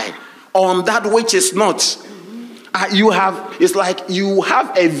eye on that which is not? It's like you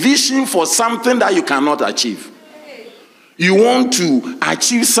have a vision for something that you cannot achieve. You want to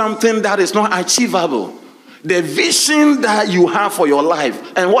achieve something that is not achievable. The vision that you have for your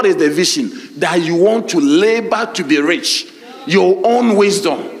life. And what is the vision? That you want to labor to be rich. Your own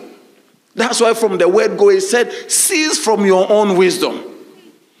wisdom. That's why from the word go, it said, cease from your own wisdom.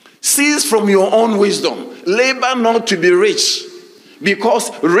 Cease from your own wisdom. Labor not to be rich. Because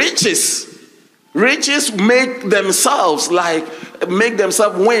riches make themselves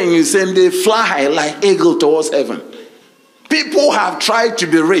wings, and they fly like eagle towards heaven. People have tried to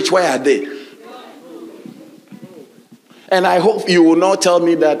be rich. Where are they? And I hope you will not tell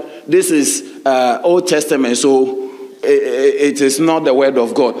me that this is Old Testament, so it is not the word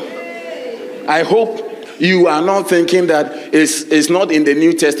of God. I hope you are not thinking that it's not in the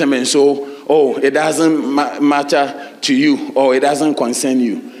New Testament, so it doesn't matter to you, or it doesn't concern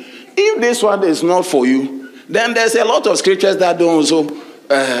you. If this one is not for you, then there's a lot of scriptures that don't also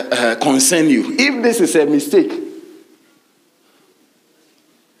concern you. If this is a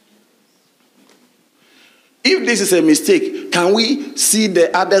mistake, can we see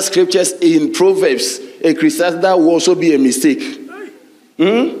the other scriptures in Proverbs? Ecclesiastes, that will also be a mistake.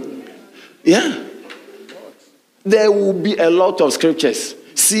 Yeah. There will be a lot of scriptures.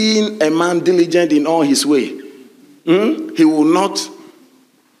 Seeing a man diligent in all his way, he will not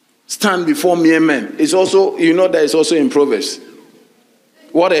stand before mere men. It's also, that is also in Proverbs.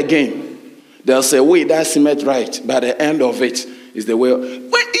 What again? There's a way that seemeth right, but the end of it is the way.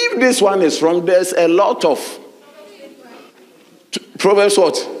 Well, if this one is wrong, there's a lot of Proverbs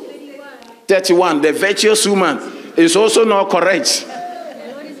what? 31. The virtuous woman is also not correct.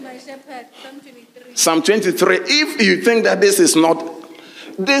 Psalm 23. If you think that this is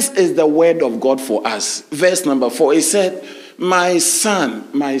the word of God for us. Verse number 4. It said, my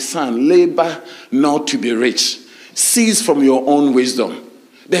son, labor not to be rich. Cease from your own wisdom.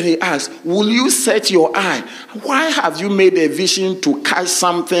 Then he asked, will you set your eye? Why have you made a vision to catch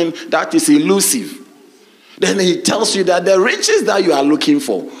something that is elusive? Then he tells you that the riches that you are looking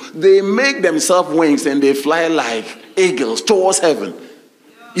for, they make themselves wings and they fly like eagles towards heaven.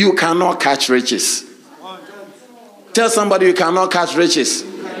 You cannot catch riches. Tell somebody you cannot catch riches.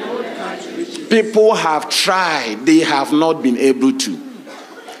 People have tried, they have not been able to.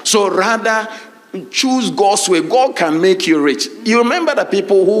 So rather, choose God's way. God can make you rich. You remember the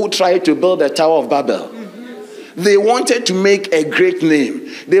people who tried to build the Tower of Babel? They wanted to make a great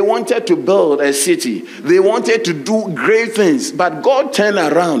name. They wanted to build a city. They wanted to do great things. But God turned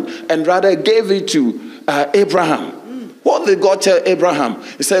around and rather gave it to Abraham. What did God tell Abraham?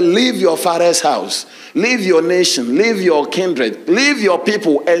 He said, leave your father's house. Leave your nation. Leave your kindred. Leave your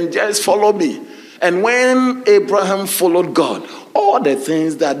people and just follow me. And when Abraham followed God, all the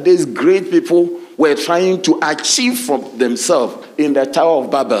things that these great people were trying to achieve from themselves in the Tower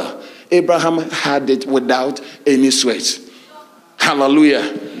of Babel, Abraham had it without any sweat.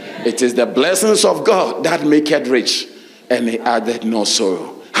 Hallelujah. It is the blessings of God that make it rich, and he added no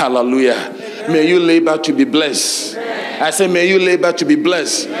sorrow. Hallelujah. May you labor to be blessed. I say, may you labor to be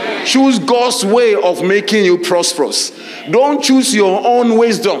blessed. Choose God's way of making you prosperous. Don't choose your own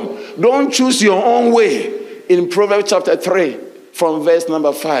wisdom. Don't choose your own way. In Proverbs chapter 3, from verse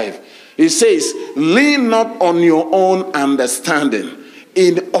number 5, it says, lean not on your own understanding.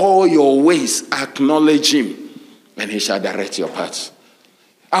 In all your ways, acknowledge him, and he shall direct your paths.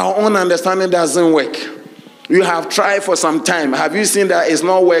 Our own understanding doesn't work. You have tried for some time. Have you seen that it's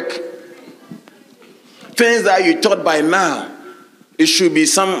not work? Things that you thought by now, it should be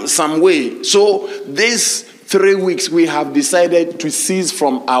some way. So these 3 weeks, we have decided to cease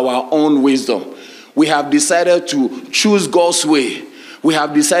from our own wisdom. We have decided to choose God's way. We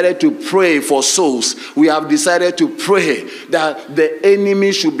have decided to pray for souls. We have decided to pray that the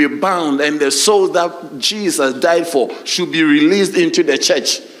enemy should be bound and the souls that Jesus died for should be released into the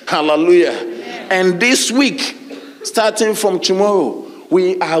church. Hallelujah. Amen. And this week, starting from tomorrow,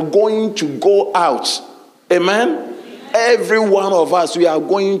 we are going to go out. Amen. Every one of us, we are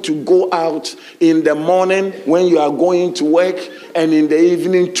going to go out in the morning when you are going to work, and in the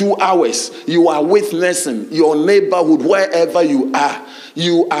evening, 2 hours. You are witnessing your neighborhood wherever you are.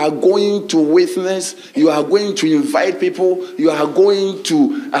 You are going to witness. You are going to invite people. You are going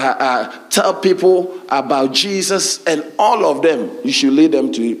to tell people about Jesus, and all of them, you should lead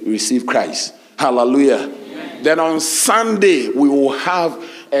them to receive Christ. Hallelujah. Amen. Then on Sunday, we will have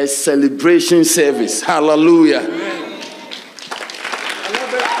a celebration service. Hallelujah. Amen.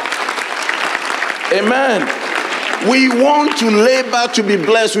 Amen. We want to labor to be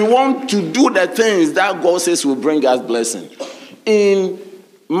blessed. We want to do the things that God says will bring us blessing. In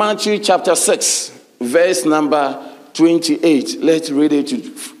Matthew chapter 6, verse number 28. Let's read it to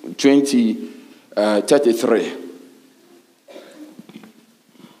 33.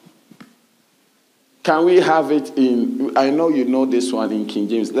 Can we have it in, I know you know this one in King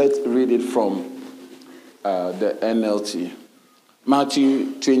James. Let's read it from the NLT.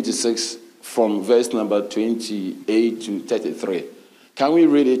 Matthew 26, from verse number 28 to 33. Can we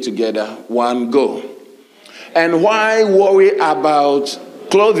read it together? 1, go. And why worry about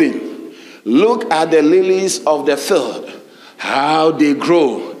clothing? Look at the lilies of the field, how they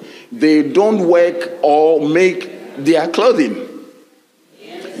grow. They don't work or make their clothing.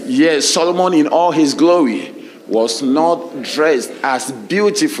 Yes, Solomon in all his glory was not dressed as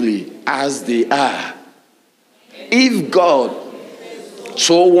beautifully as they are. If God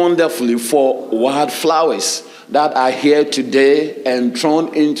so wonderfully for wildflowers that are here today and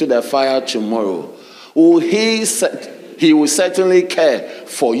thrown into the fire tomorrow, he will certainly care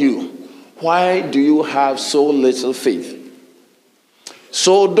for you. Why do you have so little faith?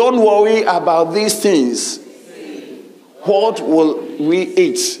 So don't worry about these things. What will we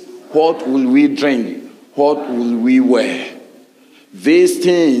eat? What will we drink? What will we wear? These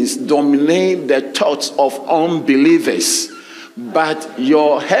things dominate the thoughts of unbelievers. But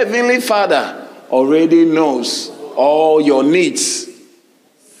your heavenly Father already knows all your needs.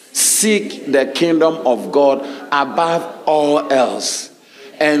 Seek the kingdom of God above all else,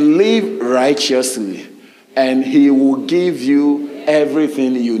 and live righteously, and he will give you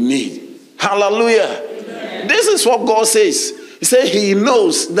everything you need. Hallelujah. Amen. This is what God says. He said he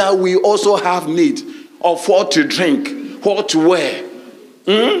knows that we also have need of what to drink, what to wear,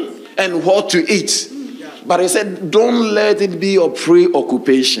 and what to eat. But he said, don't let it be your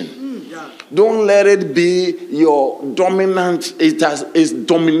preoccupation. Don't let it be your dominant. It's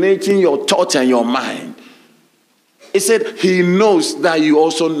dominating your thoughts and your mind. He said he knows that you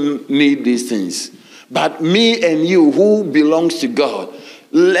also need these things. But me and you who belongs to God,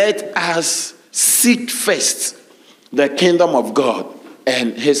 let us seek first the kingdom of God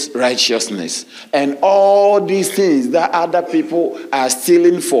and his righteousness. And all these things that other people are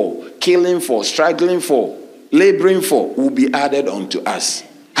stealing for, killing for, struggling for, laboring for, will be added unto us.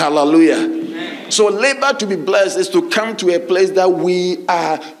 Hallelujah. Amen. So labor to be blessed is to come to a place that we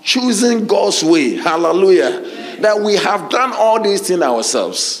are choosing God's way. Hallelujah. Amen. That we have done all these things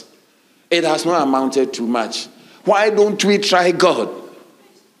ourselves. It has not amounted to much. Why don't we try God?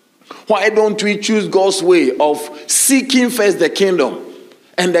 Why don't we choose God's way of seeking first the kingdom?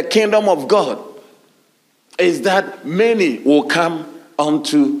 And the kingdom of God is that many will come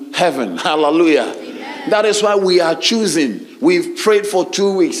unto heaven. Hallelujah. Amen. That is why we are choosing. We've prayed for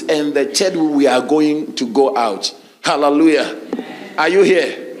 2 weeks, and the third week we are going to go out. Hallelujah. Amen. Are you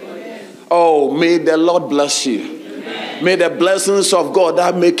here? Amen. Oh, may the Lord bless you. Amen. May the blessings of God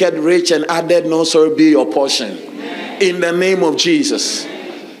that make it rich and added no sorrow be your portion. Amen. In the name of Jesus.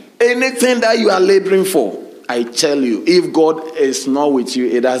 Amen. Anything that you are laboring for, I tell you, if God is not with you,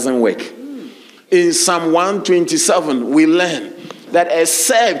 it doesn't work. In Psalm 127, we learn that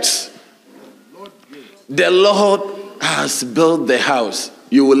except the Lord has built the house,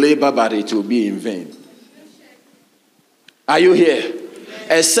 you will labor, but it will be in vain. Are you here?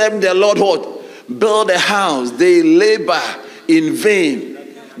 Except the Lord what? Build a house, they labor in vain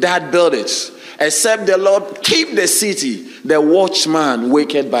that build it. Except the Lord keep the city, the watchman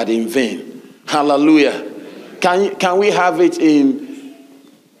waketh but in vain. Hallelujah. Can we have it in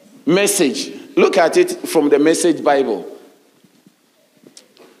Message? Look at it from the Message Bible.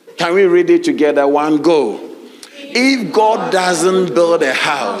 Can we read it together? One go. If God doesn't build a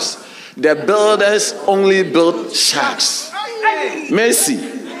house, the builders only build shacks. Mercy.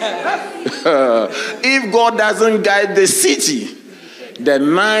 If God doesn't guide the city, the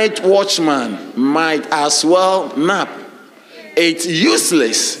night watchman might as well nap. It's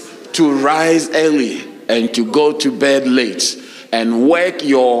useless to rise early and to go to bed late and work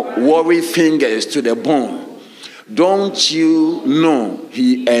your worry fingers to the bone. Don't you know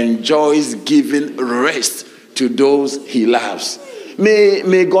he enjoys giving rest to those he loves?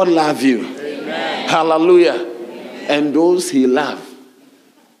 May God love you. Amen. Hallelujah. Amen. And those he loves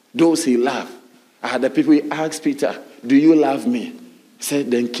are the people. He asked Peter, do you love me? He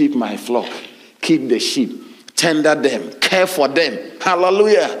said, then keep my flock, keep the sheep, tender them, care for them.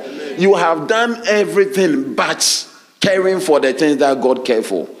 Hallelujah. Amen. You have done everything but caring for the things that God cares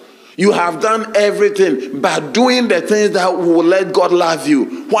for. You have done everything but doing the things that will let God love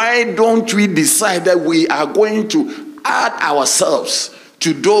you. Why don't we decide that we are going to add ourselves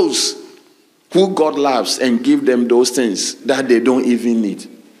to those who God loves and give them those things that they don't even need?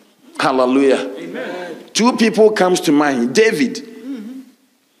 Hallelujah. Amen. Two people comes to mind. David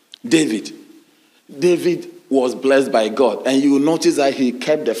was blessed by God, and you will notice that he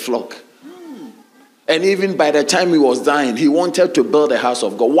kept the flock. And even by the time he was dying, he wanted to build a house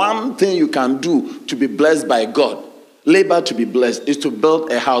of God. One thing you can do to be blessed by God, labor to be blessed, is to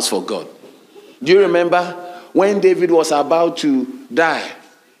build a house for God. Do you remember when David was about to die?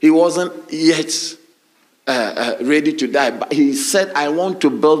 He wasn't yet ready to die, but he said, I want to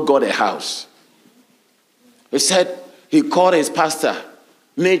build God a house. He said, he called his pastor,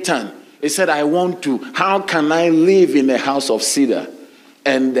 Nathan. He said, how can I live in the house of cedar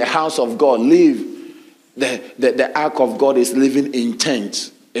and the house of God live? The ark of God is living in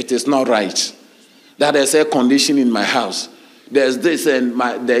tents. It is not right. That is a condition in my house. There's this and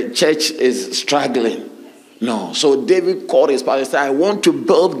the church is struggling. No. So David called his pastor and said, I want to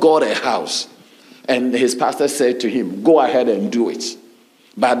build God a house. And his pastor said to him, go ahead and do it.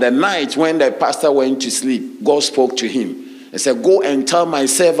 But the night when the pastor went to sleep, God spoke to him. He said, go and tell my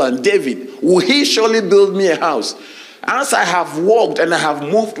servant David, will he surely build me a house? As I have walked and I have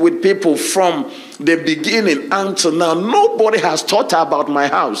moved with people from the beginning until now, nobody has thought about my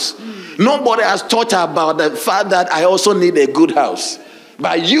house. Nobody has thought about the fact that I also need a good house.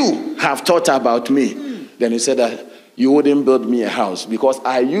 But you have thought about me. Then he said that you wouldn't build me a house because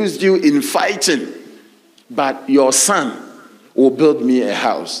I used you in fighting. But your son will build me a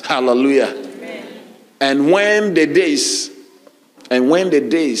house. Hallelujah. Amen. And when the days And when the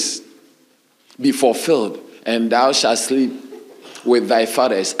days be fulfilled, and thou shalt sleep with thy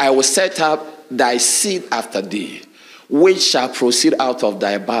fathers, I will set up thy seed after thee, which shall proceed out of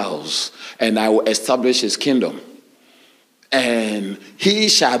thy bowels, and I will establish his kingdom. And he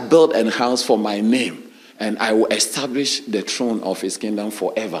shall build an house for my name, and I will establish the throne of his kingdom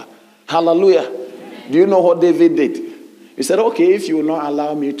forever. Hallelujah. Do you know what David did? He said, okay, if you will not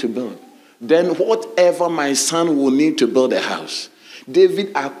allow me to build, then whatever my son will need to build a house.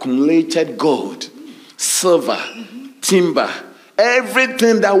 David accumulated gold, silver, timber,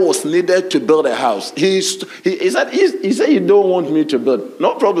 everything that was needed to build a house. He said, you don't want me to build.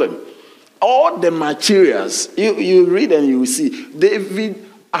 No problem. All the materials, you read and you will see, David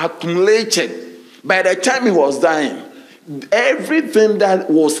accumulated. By the time he was dying, everything that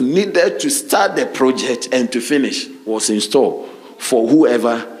was needed to start the project and to finish was in store for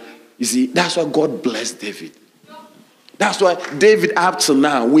whoever. You see, that's why God blessed David. That's why David, up to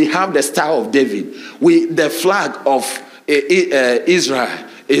now, we have the Star of David. The flag of Israel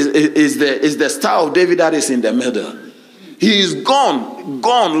is the Star of David that is in the middle. He is gone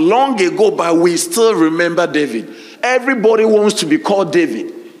long ago, but we still remember David. Everybody wants to be called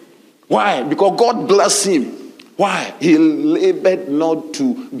David. Why? Because God blessed him. Why? He labored not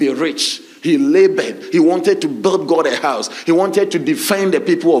to be rich. He labored. He wanted to build God a house. He wanted to defend the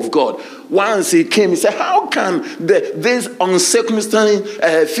people of God. Once he came, he said, how can this uncircumcised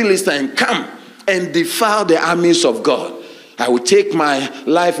Philistine come and defile the armies of God? I will take my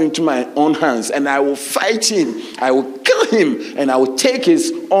life into my own hands, and I will fight him. I will kill him, and I will take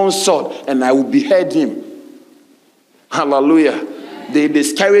his own sword, and I will behead him. Hallelujah. They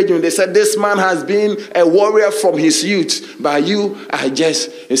discouraged him. They said, this man has been a warrior from his youth. But you,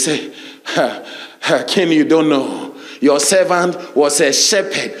 he said, King, you don't know. Your servant was a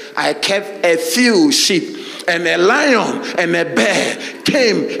shepherd. I kept a few sheep, and a lion and a bear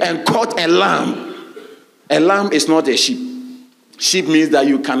came and caught a lamb. A lamb is not a sheep. Sheep means that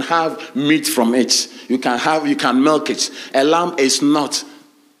you can have meat from it. You can milk it. A lamb is not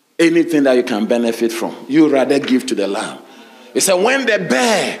anything that you can benefit from. You rather give to the lamb. He said, when the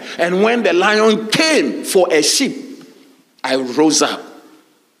bear and when the lion came for a sheep, I rose up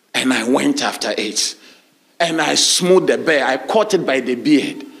and I went after it. And I smote the bear. I caught it by the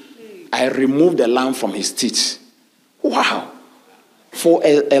beard. I removed the lamb from his teeth. Wow. For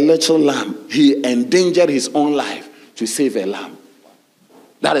a little lamb, he endangered his own life to save a lamb.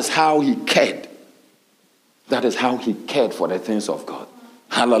 That is how he cared. That is how he cared for the things of God.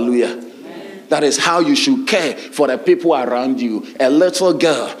 Hallelujah. That is how you should care for the people around you. A little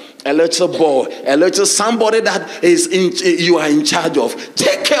girl, a little boy, a little somebody that you are in charge of.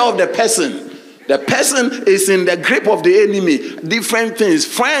 Take care of the person. The person is in the grip of the enemy. Different things.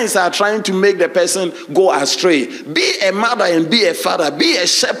 Friends are trying to make the person go astray. Be a mother and be a father. Be a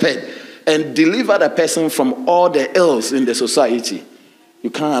shepherd and deliver the person from all the ills in the society. You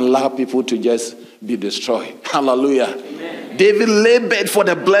can't allow people to just be destroyed. Hallelujah. Amen. David labored for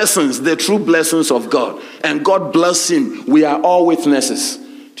the blessings, the true blessings of God. And God blessed him. We are all witnesses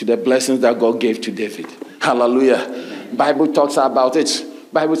to the blessings that God gave to David. Hallelujah. Amen. Bible talks about it.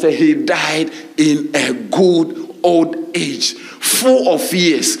 Bible says he died in a good old age, full of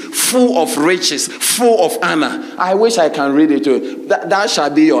years, full of riches, full of honor. I wish I can read it to you. That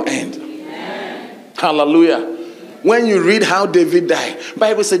shall be your end. Amen. Hallelujah. When you read how David died,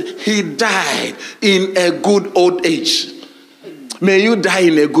 Bible said he died in a good old age. May you die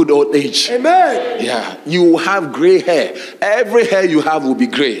in a good old age. Amen. Yeah, you will have gray hair. Every hair you have will be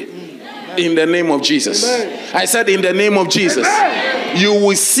gray. In the name of Jesus. Amen. I said in the name of Jesus. Amen. You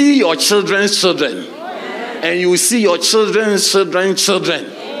will see your children's children. Amen. And you will see your children's children's children.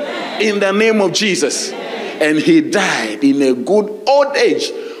 Amen. In the name of Jesus. Amen. And he died in a good old age,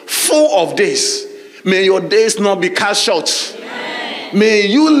 full of days. May your days not be cut short. Amen. May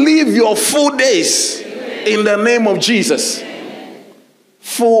you live your full days. Amen. In the name of Jesus. Amen.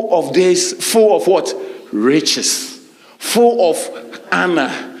 Full of days, full of what? Riches. Full of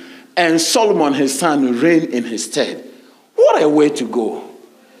honor. And Solomon, his son, reigned in his stead. What a way to go.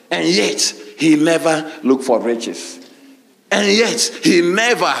 And yet, he never looked for riches. And yet, he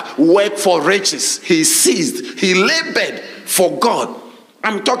never worked for riches. He ceased. He labored for God.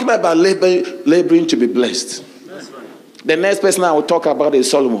 I'm talking about laboring to be blessed. The next person I will talk about is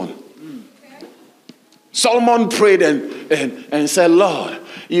Solomon. Solomon prayed and said, Lord,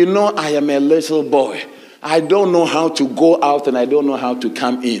 you know I am a little boy. I don't know how to go out and I don't know how to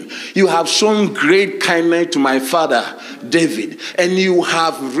come in. You have shown great kindness to my father, David, and you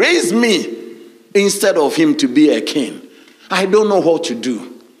have raised me instead of him to be a king. I don't know what to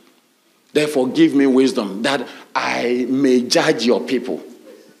do. Therefore, give me wisdom that I may judge your people.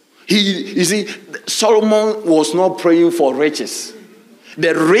 You see, Solomon was not praying for riches.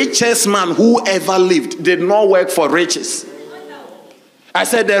 The richest man who ever lived did not work for riches. I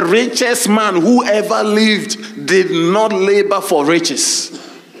said the richest man who ever lived did not labor for riches.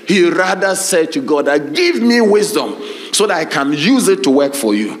 He rather said to God, give me wisdom so that I can use it to work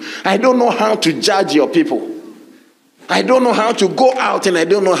for you. I don't know how to judge your people. I don't know how to go out, and I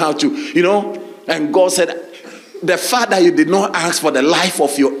don't know how to, And God said, the fact that you did not ask for the life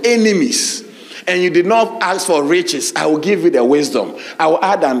of your enemies and you did not ask for riches, I will give you the wisdom. I will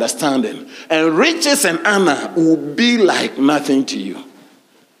add understanding. And riches and honor will be like nothing to you.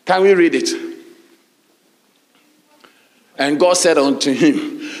 Can we read it? And God said unto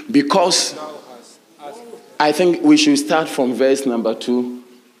him, because I think we should start from verse number 2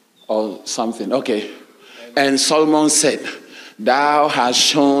 or something. Okay. And Solomon said, thou hast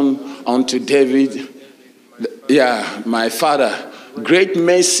shown unto David, my father, great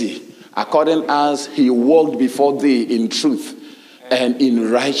mercy, according as he walked before thee in truth and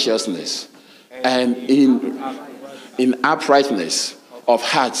in righteousness and in uprightness of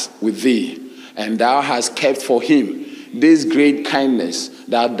heart with thee. And thou hast kept for him this great kindness,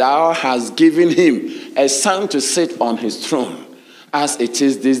 that thou hast given him a son to sit on his throne, as it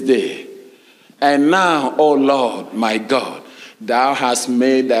is this day. And now, O Lord, my God, thou hast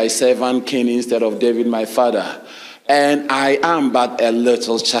made thy servant king instead of David my father. And I am but a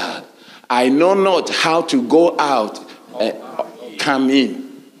little child. I know not how to go out and come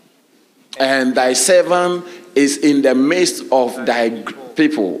in. And thy servant is in the midst of thy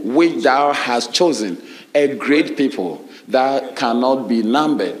people, which thou hast chosen, a great people that cannot be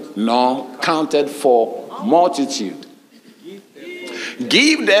numbered, nor counted for multitude.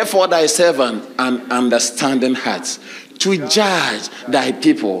 Give therefore thy servant an understanding heart to judge thy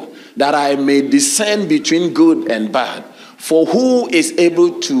people, that I may discern between good and bad. For who is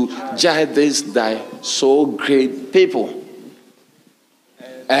able to judge this thy so great people?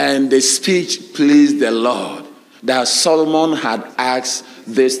 And the speech pleased the Lord, that Solomon had asked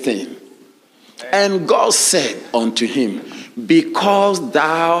this thing. And God said unto him, because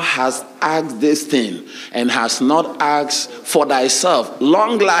thou hast asked this thing, and hast not asked for thyself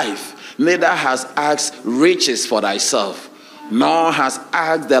long life, neither hast asked riches for thyself, nor hast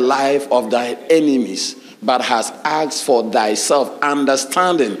asked the life of thy enemies, but hast asked for thyself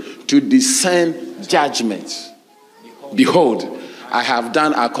understanding to discern judgment. Behold, I have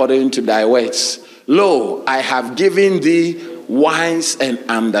done according to thy words. Lo, I have given thee wise and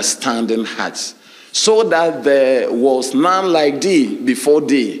understanding hearts, so that there was none like thee before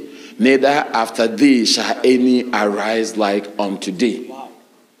thee, neither after thee shall any arise like unto thee.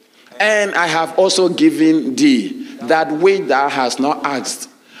 And I have also given thee that which thou hast not asked,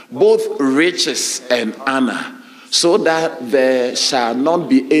 both riches and honor, so that there shall not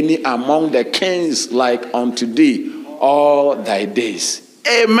be any among the kings like unto thee all thy days.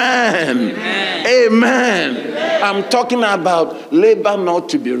 Amen. Amen. Amen. Amen. I'm talking about labor not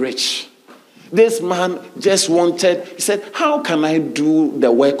to be rich. This man just wanted, he said, how can I do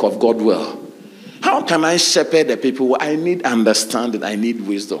the work of God well? How can I shepherd the people? I need understanding. I need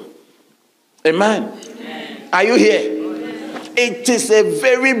wisdom. Amen. Amen. Are you here? It is a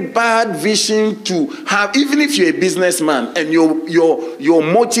very bad vision to have. Even if you're a businessman and your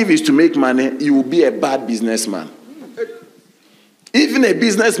motive is to make money, you will be a bad businessman. Even a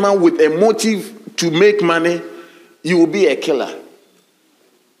businessman with a motive to make money, you will be a killer.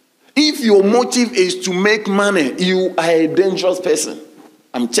 If your motive is to make money, you are a dangerous person.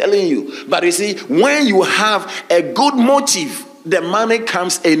 I'm telling you. But you see, when you have a good motive, the money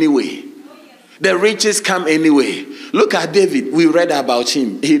comes anyway. The riches come anyway. Look at David. We read about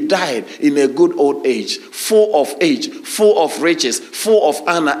him. He died in a good old age, full of riches, full of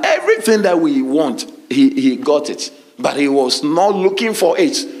honor. Everything that we want, he got it. But he was not looking for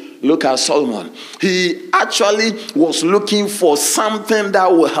it. Look at Solomon. He actually was looking for something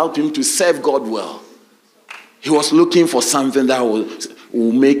that will help him to serve God well. He was looking for something that will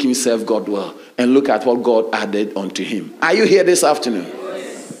make him serve God well. And look at what God added unto him. Are you here this afternoon?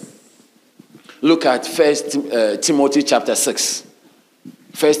 Yes. Look at 1 Timothy chapter 6.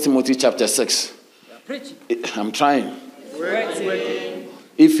 1 Timothy chapter 6. I'm trying.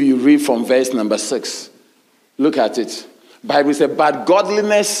 If you read from verse number 6, look at it. Bible says, but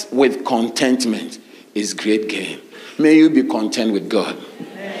godliness with contentment is great gain. May you be content with God.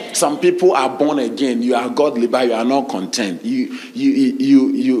 Amen. Some people are born again. You are godly, but you are not content.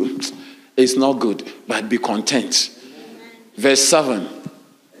 It's not good, but be content. Verse 7.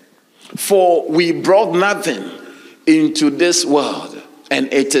 For we brought nothing into this world,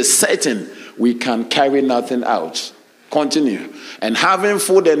 and it is certain we can carry nothing out. Continue. And having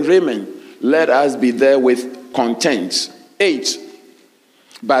food and raiment, let us be there with content. 8.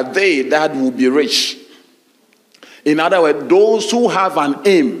 But they that will be rich. In other words, those who have an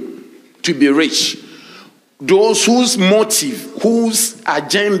aim to be rich, those whose motive, whose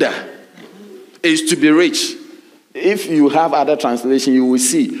agenda is to be rich. If you have other translation, you will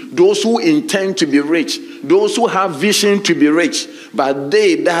see those who intend to be rich, those who have vision to be rich, but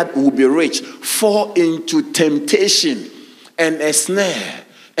they that will be rich fall into temptation and a snare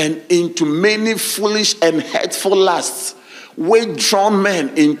and into many foolish and hurtful lusts, which draw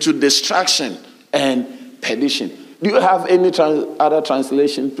men into destruction and perdition. Do you have any other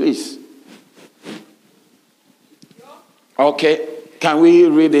translation, please? Okay, can we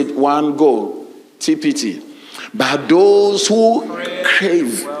read it? One go. TPT. But those who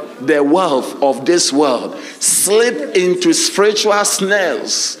crave the wealth of this world slip into spiritual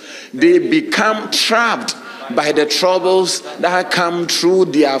snares. They become trapped by the troubles that come through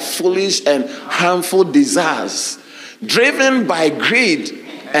their foolish and harmful desires, driven by greed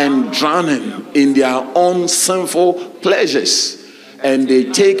and drowning in their own sinful pleasures. And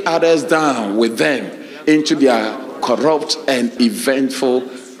they take others down with them into their corrupt and eventual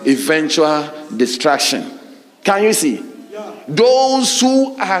destruction. Can you see? Those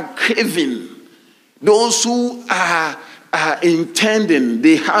who are craving, those who are intending,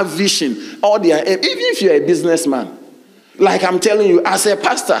 they have vision, or they are, even if you're a businessman, like I'm telling you, as a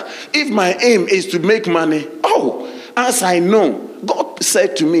pastor, if my aim is to make money, as I know, God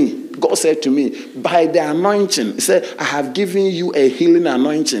said to me, by the anointing, he said, I have given you a healing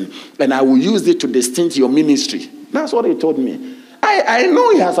anointing, and I will use it to distinct your ministry. That's what he told me. I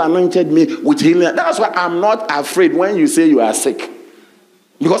know he has anointed me with healing. That's why I'm not afraid when you say you are sick.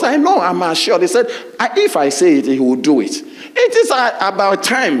 Because I know, I'm assured. He said, if I say it, he will do it. It is about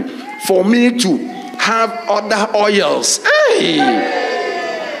time for me to have other oils. Hey!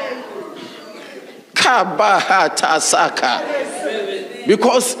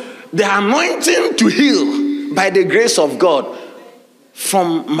 Because the anointing to heal by the grace of God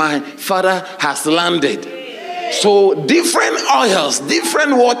from my Father has landed. So different oils,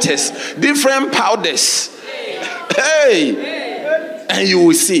 different waters, different powders. Hey! And you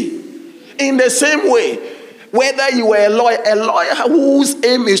will see. In the same way, whether you are a lawyer whose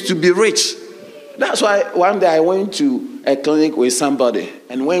aim is to be rich. That's why one day I went to a clinic with somebody,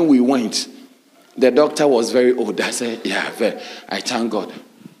 and when we went, the doctor was very old. I said, I thank God.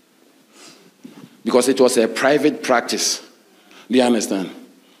 Because it was a private practice. Do you understand?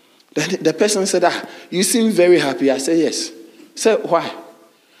 Then the person said, you seem very happy. I said, yes. He said, why?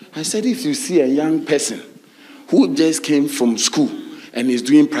 I said, if you see a young person who just came from school and is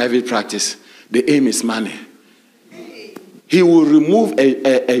doing private practice, the aim is money. He will remove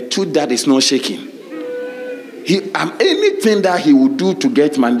a tooth that is not shaking. Anything that he will do to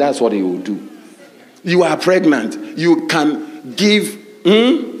get money, that's what he will do. You are pregnant. You can give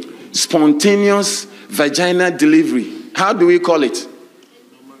spontaneous vaginal delivery. How do we call it?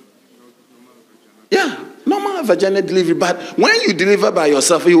 Normal vaginal delivery. But when you deliver by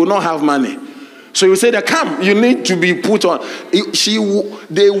yourself, you will not have money. So you say that, come, you need to be put on.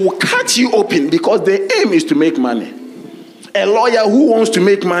 They will cut you open because the aim is to make money. A lawyer who wants to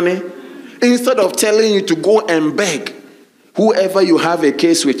make money, instead of telling you to go and beg whoever you have a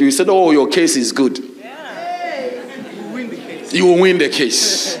case with, you said, your case is good. You will win the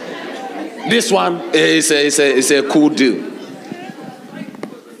case. This one is a cool deal.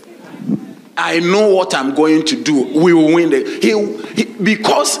 I know what I'm going to do. We will win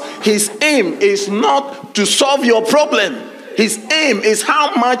because his aim is not to solve your problem. His aim is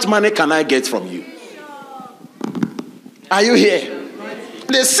how much money can I get from you? Are you here?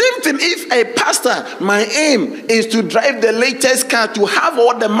 The same thing if a pastor, my aim is to drive the latest car to have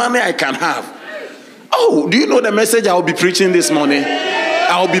all the money I can have. Do you know the message I will be preaching this morning?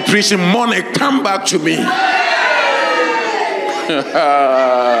 I will be preaching, money, come back to me.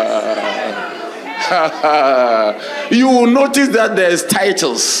 You will notice that there's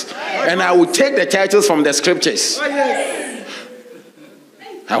titles, and I will take the titles from the scriptures. I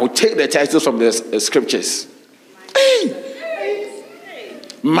will take the titles from the scriptures.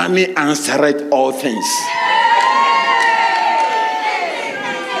 Money answereth all things.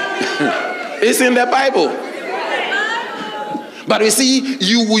 It's in the Bible. But you see,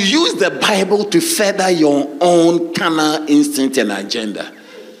 you will use the Bible to further your own carnal instinct and agenda.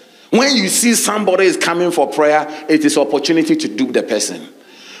 When you see somebody is coming for prayer, it is opportunity to dupe the person.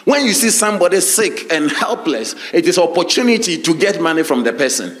 When you see somebody sick and helpless, it is opportunity to get money from the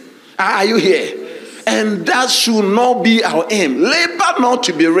person. Are you here? And that should not be our aim. Labor not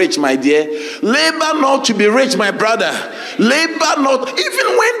to be rich, my dear. Labor not to be rich, my brother. Labor not.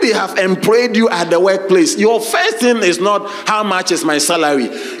 Even when they have employed you at the workplace, your first thing is not how much is my salary. You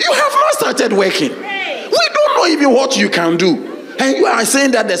have not started working. We don't know even what you can do. And you are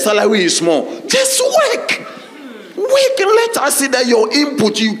saying that the salary is small. Just work. Work and let us see that your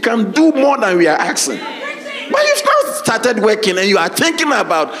input, you can do more than we are asking. But you've not started working and you are thinking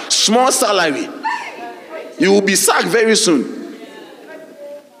about small salary. You will be sacked very soon.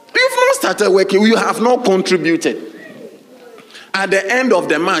 You've not started working. You have not contributed. At the end of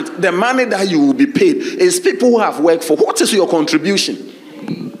the month, the money that you will be paid is people who have worked for. What is your contribution?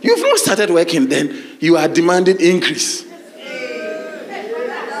 You've not started working, then you are demanding increase.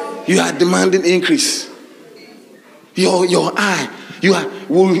 You are demanding increase. Your eye.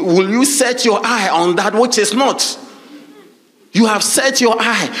 Will you set your eye on that which is not? You have set your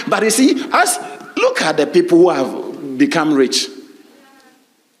eye. But you see, look at the people who have become rich.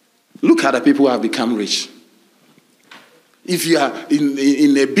 Look at the people who have become rich. If you are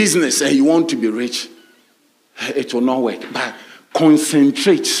in a business and you want to be rich, it will not work. But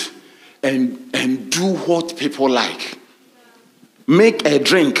concentrate and do what people like. Make a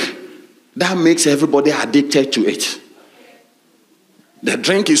drink that makes everybody addicted to it. The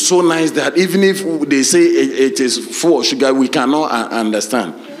drink is so nice that even if they say it is full of sugar, we cannot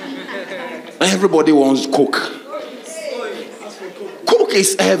understand. Everybody wants Coke. Coke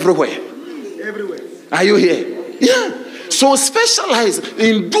is everywhere. Are you here? Yeah. So specialize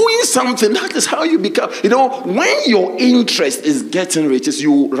in doing something. That is how you become. When your interest is getting riches,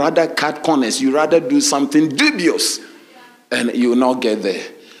 you rather cut corners. You rather do something dubious. And you will not get there.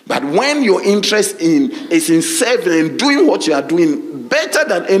 But when your interest is in serving and doing what you are doing better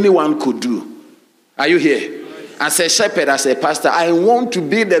than anyone could do. Are you here? As a shepherd, as a pastor, I want to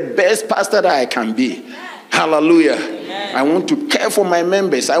be the best pastor that I can be. Hallelujah. I want to care for my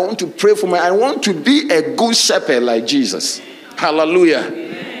members. I want to pray for I want to be a good shepherd like Jesus. Hallelujah.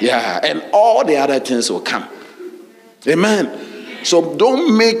 Yeah. And all the other things will come. Amen. So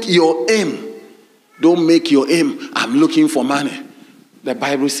don't make your aim. I'm looking for money. The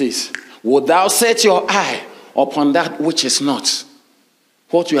Bible says, "Wilt thou set your eye upon that which is not?"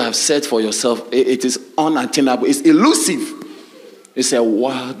 What you have set for yourself, it is unattainable. It's elusive. It's a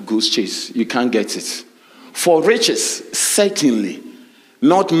wild goose chase. You can't get it. For riches, certainly,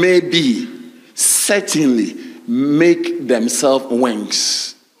 not maybe, certainly make themselves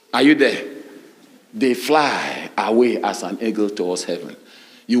wings. Are you there? They fly away as an eagle towards heaven.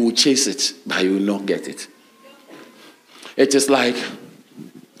 You will chase it, but you will not get it. It is like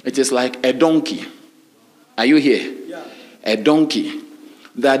a donkey. Are you here? Yeah. A donkey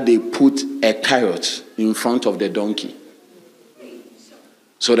that they put a carrot in front of the donkey.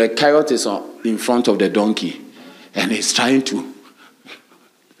 So the carrot is in front of the donkey and it's trying to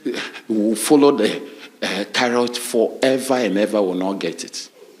follow the carrot forever and ever, will not get it.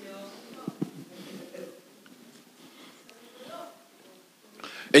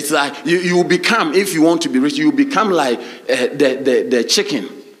 It's like you become, if you want to be rich, you become like the chicken,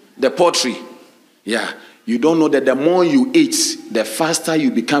 the poultry. Yeah. You don't know that the more you eat, the faster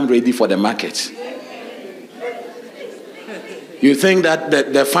you become ready for the market. You think that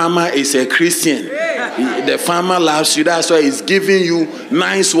the farmer is a Christian. The farmer loves you. That's why he's giving you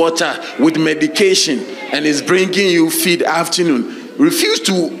nice water with medication and is bringing you feed afternoon. Refuse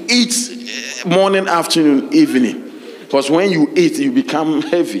to eat morning, afternoon, evening. Because when you eat, you become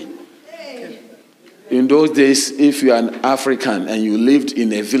heavy. In those days, if you are an African and you lived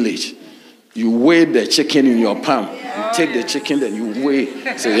in a village, you weigh the chicken in your palm. You take the chicken, then you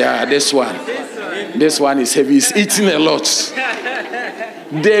weigh. Say, yeah, this one is heavy. He's eating a lot.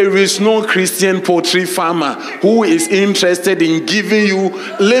 There is no Christian poultry farmer who is interested in giving you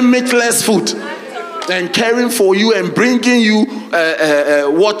limitless food and caring for you and bringing you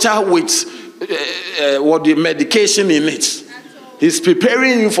water with the medication in it. He's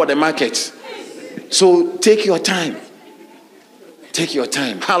preparing you for the market. So take your time. Take your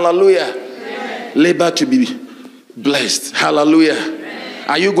time. Hallelujah. Labor to be blessed. Hallelujah.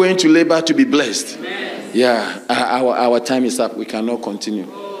 Are you going to labor to be blessed? Yeah. Our time is up. We cannot continue.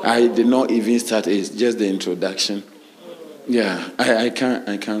 I did not even start. It's just the introduction. Yeah. I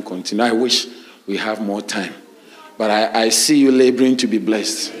can't continue. I wish we have more time. But I see you laboring to be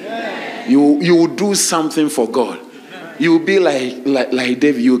blessed. You will do something for God. You will be like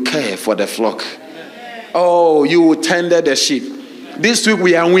David. You care for the flock. Oh, you will tender the sheep. This week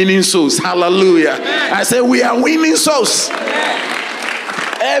we are winning souls. Hallelujah. I say we are winning souls.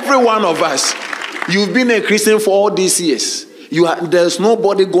 Every one of us. You've been a Christian for all these years. There's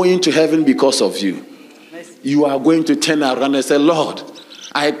nobody going to heaven because of you. you are going to turn around and say, Lord,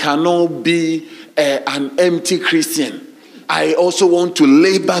 I cannot be an empty Christian. I also want to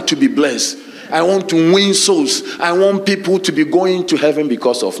labor to be blessed. I want to win souls. I want people to be going to heaven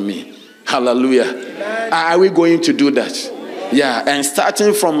because of me. Hallelujah. Amen. Are we going to do that? Yeah. And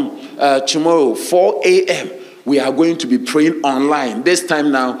starting from tomorrow, 4 a.m., we are going to be praying online. This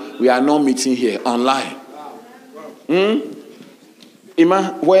time now, we are not meeting here, online.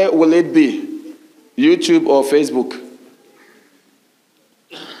 Ima, where will it be? YouTube or Facebook?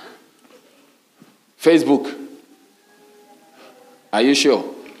 Facebook. Are you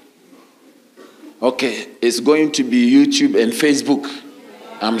sure? Okay, it's going to be YouTube and Facebook.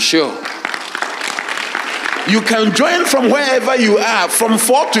 I'm sure. You can join from wherever you are. From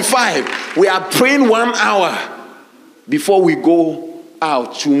 4 to 5, we are praying 1 hour before we go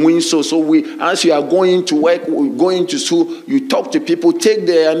out to win. So as you are going to work, going to school, you talk to people, take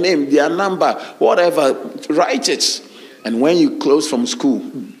their name, their number, whatever, write it. And when you close from school,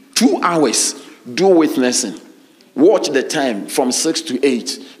 2 hours, do witnessing. Watch the time from 6 to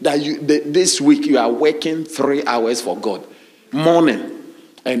 8. This week you are working 3 hours for God. Morning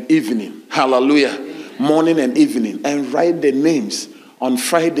and evening. Hallelujah. Morning and evening. And write the names. On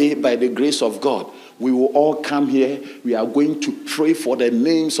Friday, by the grace of God, we will all come here. We are going to pray for the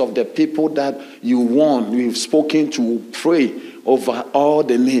names of the people that you want. We've spoken to pray over all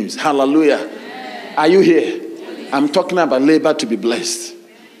the names. Hallelujah. Are you here? I'm talking about labor to be blessed.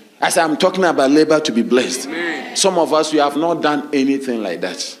 As I'm talking about labor to be blessed. Amen. Some of us, we have not done anything like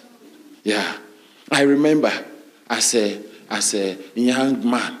that. Yeah. I remember as a young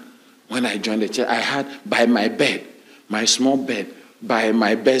man, when I joined the church, I had by my bed, my small bed, by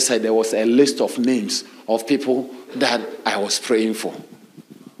my bedside, there was a list of names of people that I was praying for.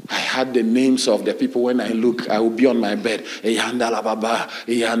 I had the names of the people. When I look, I will be on my bed.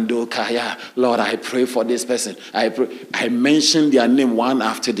 Lord, I pray for this person. I mentioned their name one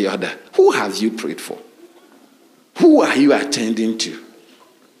after the other. Who have you prayed for? Who are you attending to?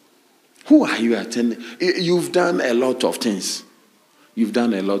 Who are you attending? You've done a lot of things. You've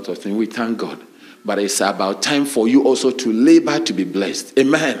done a lot of things. We thank God. But it's about time for you also to labor to be blessed.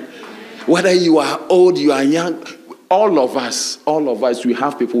 Amen. Whether you are old, you are young, all of us, we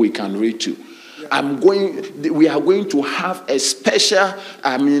have people we can read to. We are going to have a special,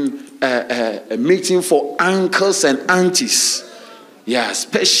 a meeting for uncles and aunties. Yeah,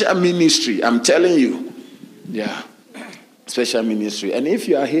 special ministry. I'm telling you. Yeah, special ministry. And if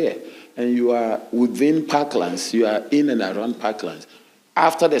you are here and you are within Parklands, you are in and around Parklands,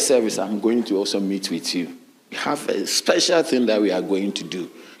 after the service, I'm going to also meet with you. We have a special thing that we are going to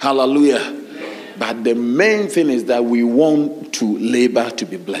do. Hallelujah. But the main thing is that we want to labor to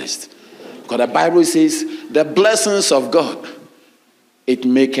be blessed. Because the Bible says, the blessings of God, it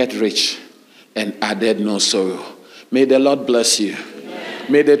maketh rich and added no sorrow. May the Lord bless you.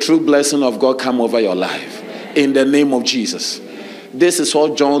 Amen. May the true blessing of God come over your life. Amen. In the name of Jesus. Amen. This is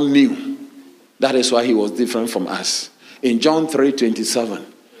what John knew. That is why he was different from us. In John 3:27,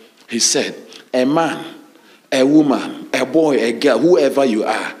 he said, a man, a woman, a boy, a girl, whoever you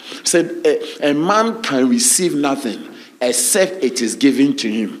are, said a man can receive nothing except it is given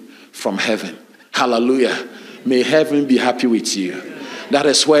to him from heaven. Hallelujah. May heaven be happy with you. That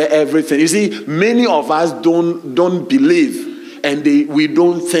is where everything. You see, many of us don't believe, and we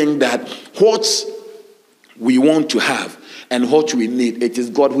don't think that what we want to have and what we need, it is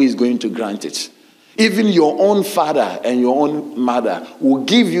God who is going to grant it. Even your own father and your own mother will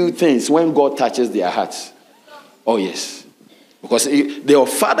give you things when God touches their hearts. Oh, yes. Because their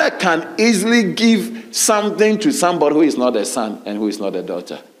father can easily give something to somebody who is not a son and who is not a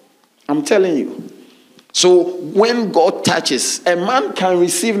daughter. I'm telling you. So when God touches, a man can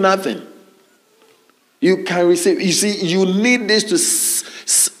receive nothing. You can receive. You see, you need this to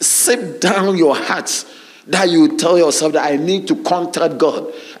sip down your heart. That you tell yourself that I need to contact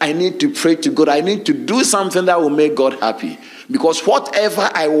God. I need to pray to God. I need to do something that will make God happy. Because whatever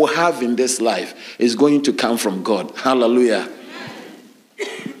I will have in this life is going to come from God. Hallelujah.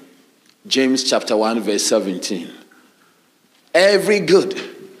 James chapter 1 verse 17. Every good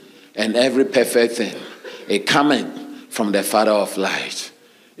and every perfect thing, it cometh from the Father of light.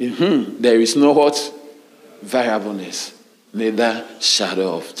 There is no what? Variableness, neither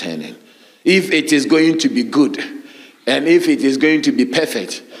shadow of turning. If it is going to be good, and if it is going to be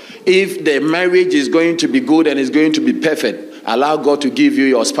perfect, if the marriage is going to be good and is going to be perfect, allow God to give you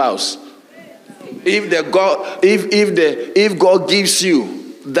your spouse. If God gives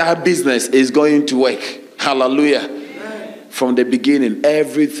you that business, is going to work. Hallelujah. From the beginning,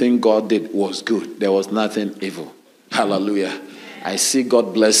 everything God did was good. There was nothing evil. Hallelujah. I see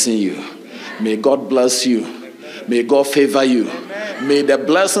God blessing you. May God bless you. May God favor you. May the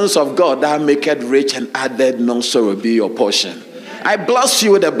blessings of God that make it rich and added no sorrow be your portion. I bless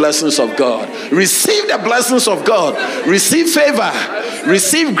you with the blessings of God. Receive the blessings of God. Receive favor.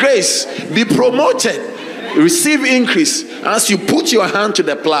 Receive grace. Be promoted. Receive increase as you put your hand to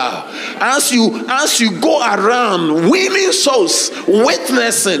the plow. As you go around winning souls,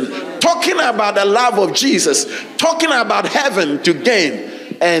 witnessing, talking about the love of Jesus, talking about heaven to gain,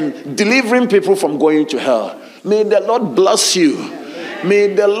 and delivering people from going to hell. May the Lord bless you.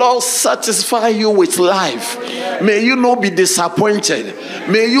 May the Lord satisfy you with life. May you not be disappointed.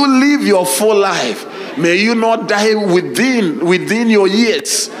 May you live your full life. May you not die within your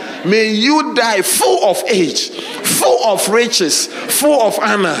years. May you die full of age, full of riches, full of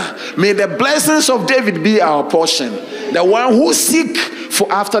honor. May the blessings of David be our portion. The one who seek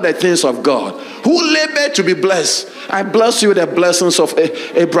for after the things of God, who labor to be blessed. I bless you with the blessings of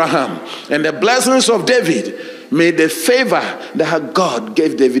Abraham and the blessings of David. May the favor that God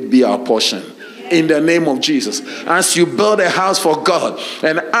gave David be our portion. In the name of Jesus. As you build a house for God,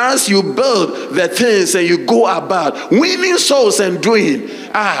 and as you build the things and you go about winning souls and doing,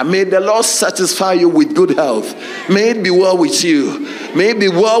 may the Lord satisfy you with good health. May it be well with you. May it be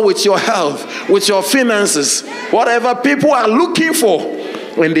well with your health, with your finances. Whatever people are looking for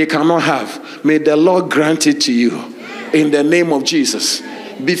when they cannot have, may the Lord grant it to you. In the name of Jesus.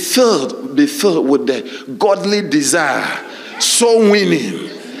 Be filled with the godly desire, soul winning.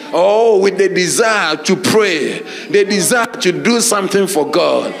 Oh, with the desire to pray, the desire to do something for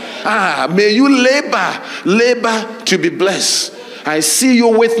God. May you labor to be blessed. I see you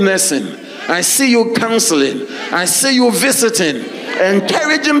witnessing. I see you counseling. I see you visiting,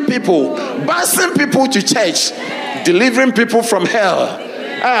 encouraging people, busing people to church, delivering people from hell.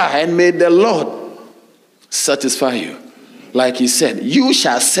 And may the Lord satisfy you. Like he said, you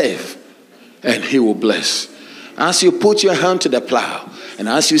shall serve and he will bless. As you put your hand to the plow, and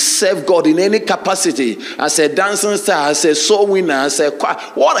as you serve God in any capacity, as a dancing star, as a soul winner, as a choir,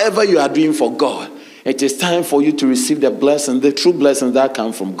 whatever you are doing for God, it is time for you to receive the blessing, the true blessings that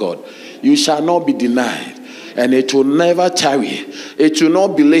come from God. You shall not be denied, and it will never tarry. It will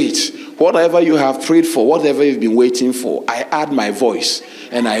not be late. Whatever you have prayed for, whatever you've been waiting for, I add my voice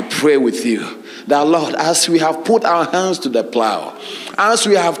and I pray with you. That Lord, as we have put our hands to the plow, as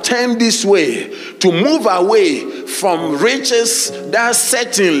we have turned this way to move away from riches that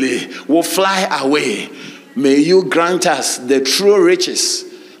certainly will fly away, may you grant us the true riches.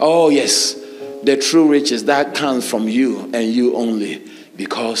 Oh yes, the true riches that come from you and you only.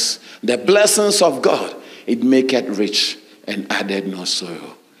 Because the blessings of God, it maketh rich and added no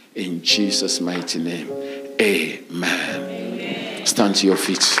sorrow. In Jesus' mighty name, amen. Stand to your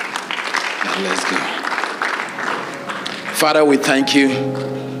feet. Now let's go. Father, we thank you.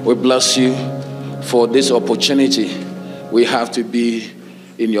 We bless you for this opportunity we have to be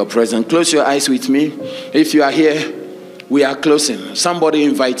in your presence. Close your eyes with me. If you are here, we are closing. Somebody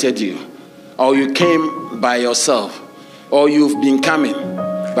invited you, or you came by yourself, or you've been coming,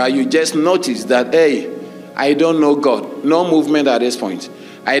 but you just noticed that, hey, I don't know God. No movement at this point.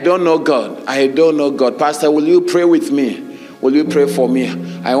 I don't know God. I don't know God. Pastor, will you pray with me? Will you pray for me?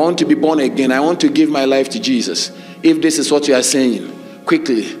 I want to be born again. I want to give my life to Jesus. If this is what you are saying,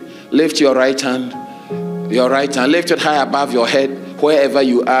 quickly lift your right hand. Your right hand. Lift it high above your head, wherever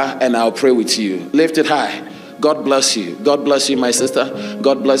you are, and I'll pray with you. Lift it high. God bless you. God bless you, my sister.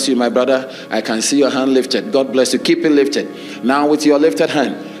 God bless you, my brother. I can see your hand lifted. God bless you. Keep it lifted. Now with your lifted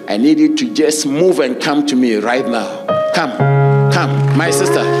hand, I need you to just move and come to me right now. Come. Come. My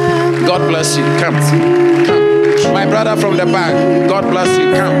sister. God bless you. Come. Come. My brother from the back. God bless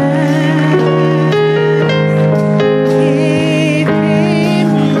you. Come.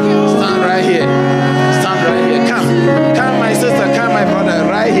 Stand right here. Stand right here. Come. Come, my sister. Come, my brother.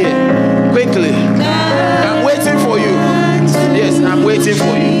 Right here. Quickly. I'm waiting for you. Yes, I'm waiting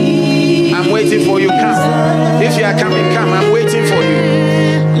for you. I'm waiting for you. Come. If you are coming, come. I'm waiting for you.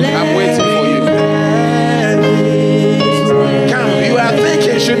 I'm waiting for you. Come. You are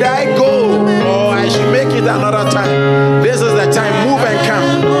thinking, should I go or I should make it another time? This is the time. Move and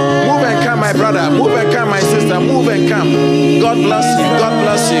come. Move and come, my brother. Move and come, my sister. Move and come. God bless you. God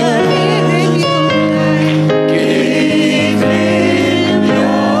bless you.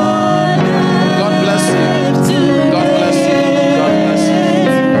 God bless you. God bless you. God bless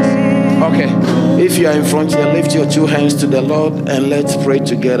you. Okay. If you are in front here, lift your two hands to the Lord and let's pray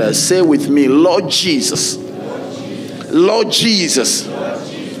together. Say with me, Lord Jesus. Lord Jesus.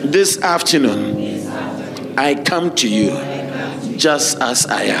 This afternoon, I come to you just as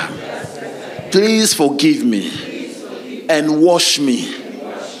I am. Please forgive me and wash me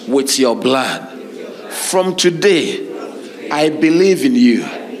with your blood. From today, I believe in you.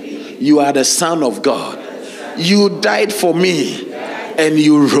 You are the Son of God. You died for me and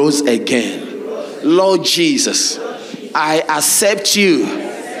you rose again. Lord Jesus, I accept you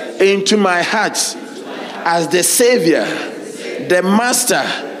into my heart as the Savior, the Master,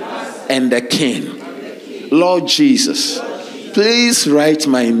 and the King. Lord Jesus, please write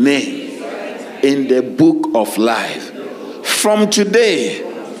my name in the book of life. From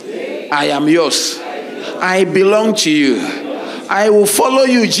today, I am yours. I belong to you. I will follow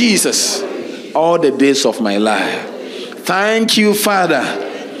you, Jesus, all the days of my life. Thank you, Father,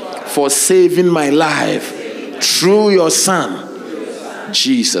 for saving my life through your Son,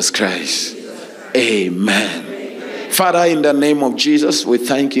 Jesus Christ. Amen. Father, in the name of Jesus, we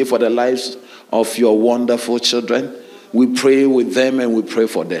thank you for the lives of your wonderful children. We pray with them and we pray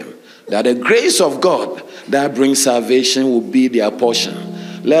for them, that the grace of God that brings salvation will be their portion.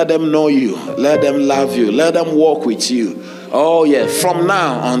 Let them know you. Let them love you. Let them walk with you. Oh, yeah, from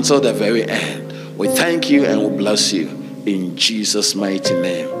now until the very end. We thank you and we bless you. In Jesus' mighty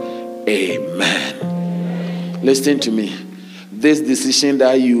name. Amen. Listen to me. This decision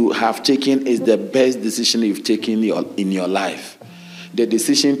that you have taken is the best decision you've taken in your life. The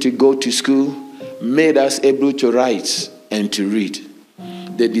decision to go to school made us able to write and to read.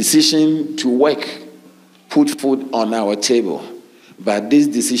 The decision to work put food on our table. But this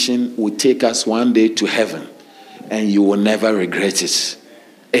decision will take us one day to heaven, and you will never regret it.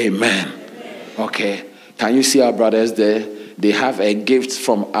 Amen. Okay. Can you see our brothers there? They have a gift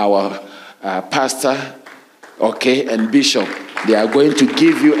from our pastor, okay, and bishop. They are going to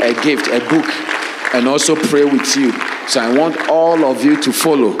give you a gift, a book, and also pray with you. So I want all of you to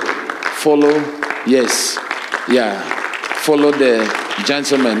follow. Yes. Yeah. Follow the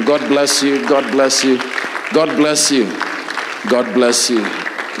gentleman. God bless you. God bless you. God bless you. God bless you.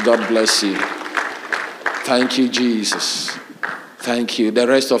 God bless you. Thank you, Jesus. Thank you. The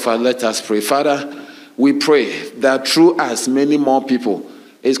rest of us, let us pray. Father, we pray that through us, many more people,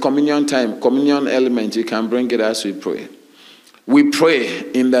 it's communion time, communion element, you can bring it as we pray. We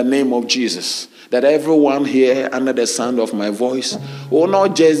pray in the name of Jesus that everyone here under the sound of my voice will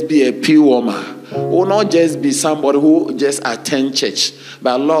not just be a pew warmer, will not just be somebody who just attend church,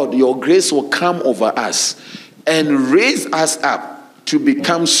 but Lord, your grace will come over us and raise us up to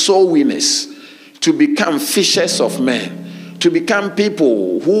become soul winners, to become fishers of men, to become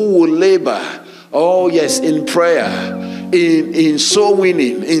people who will labor, oh yes, in prayer, in soul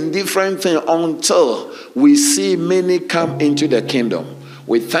winning, in different things until we see many come into the kingdom.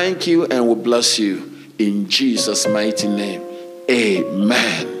 We thank you and we bless you in Jesus' mighty name.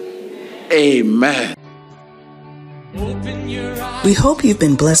 Amen. Amen. We hope you've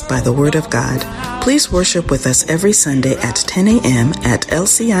been blessed by the Word of God. Please worship with us every Sunday at 10 a.m. at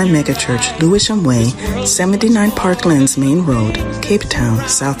LCI Megachurch, Lewisham Way, 79 Parklands Main Road, Cape Town,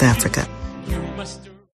 South Africa.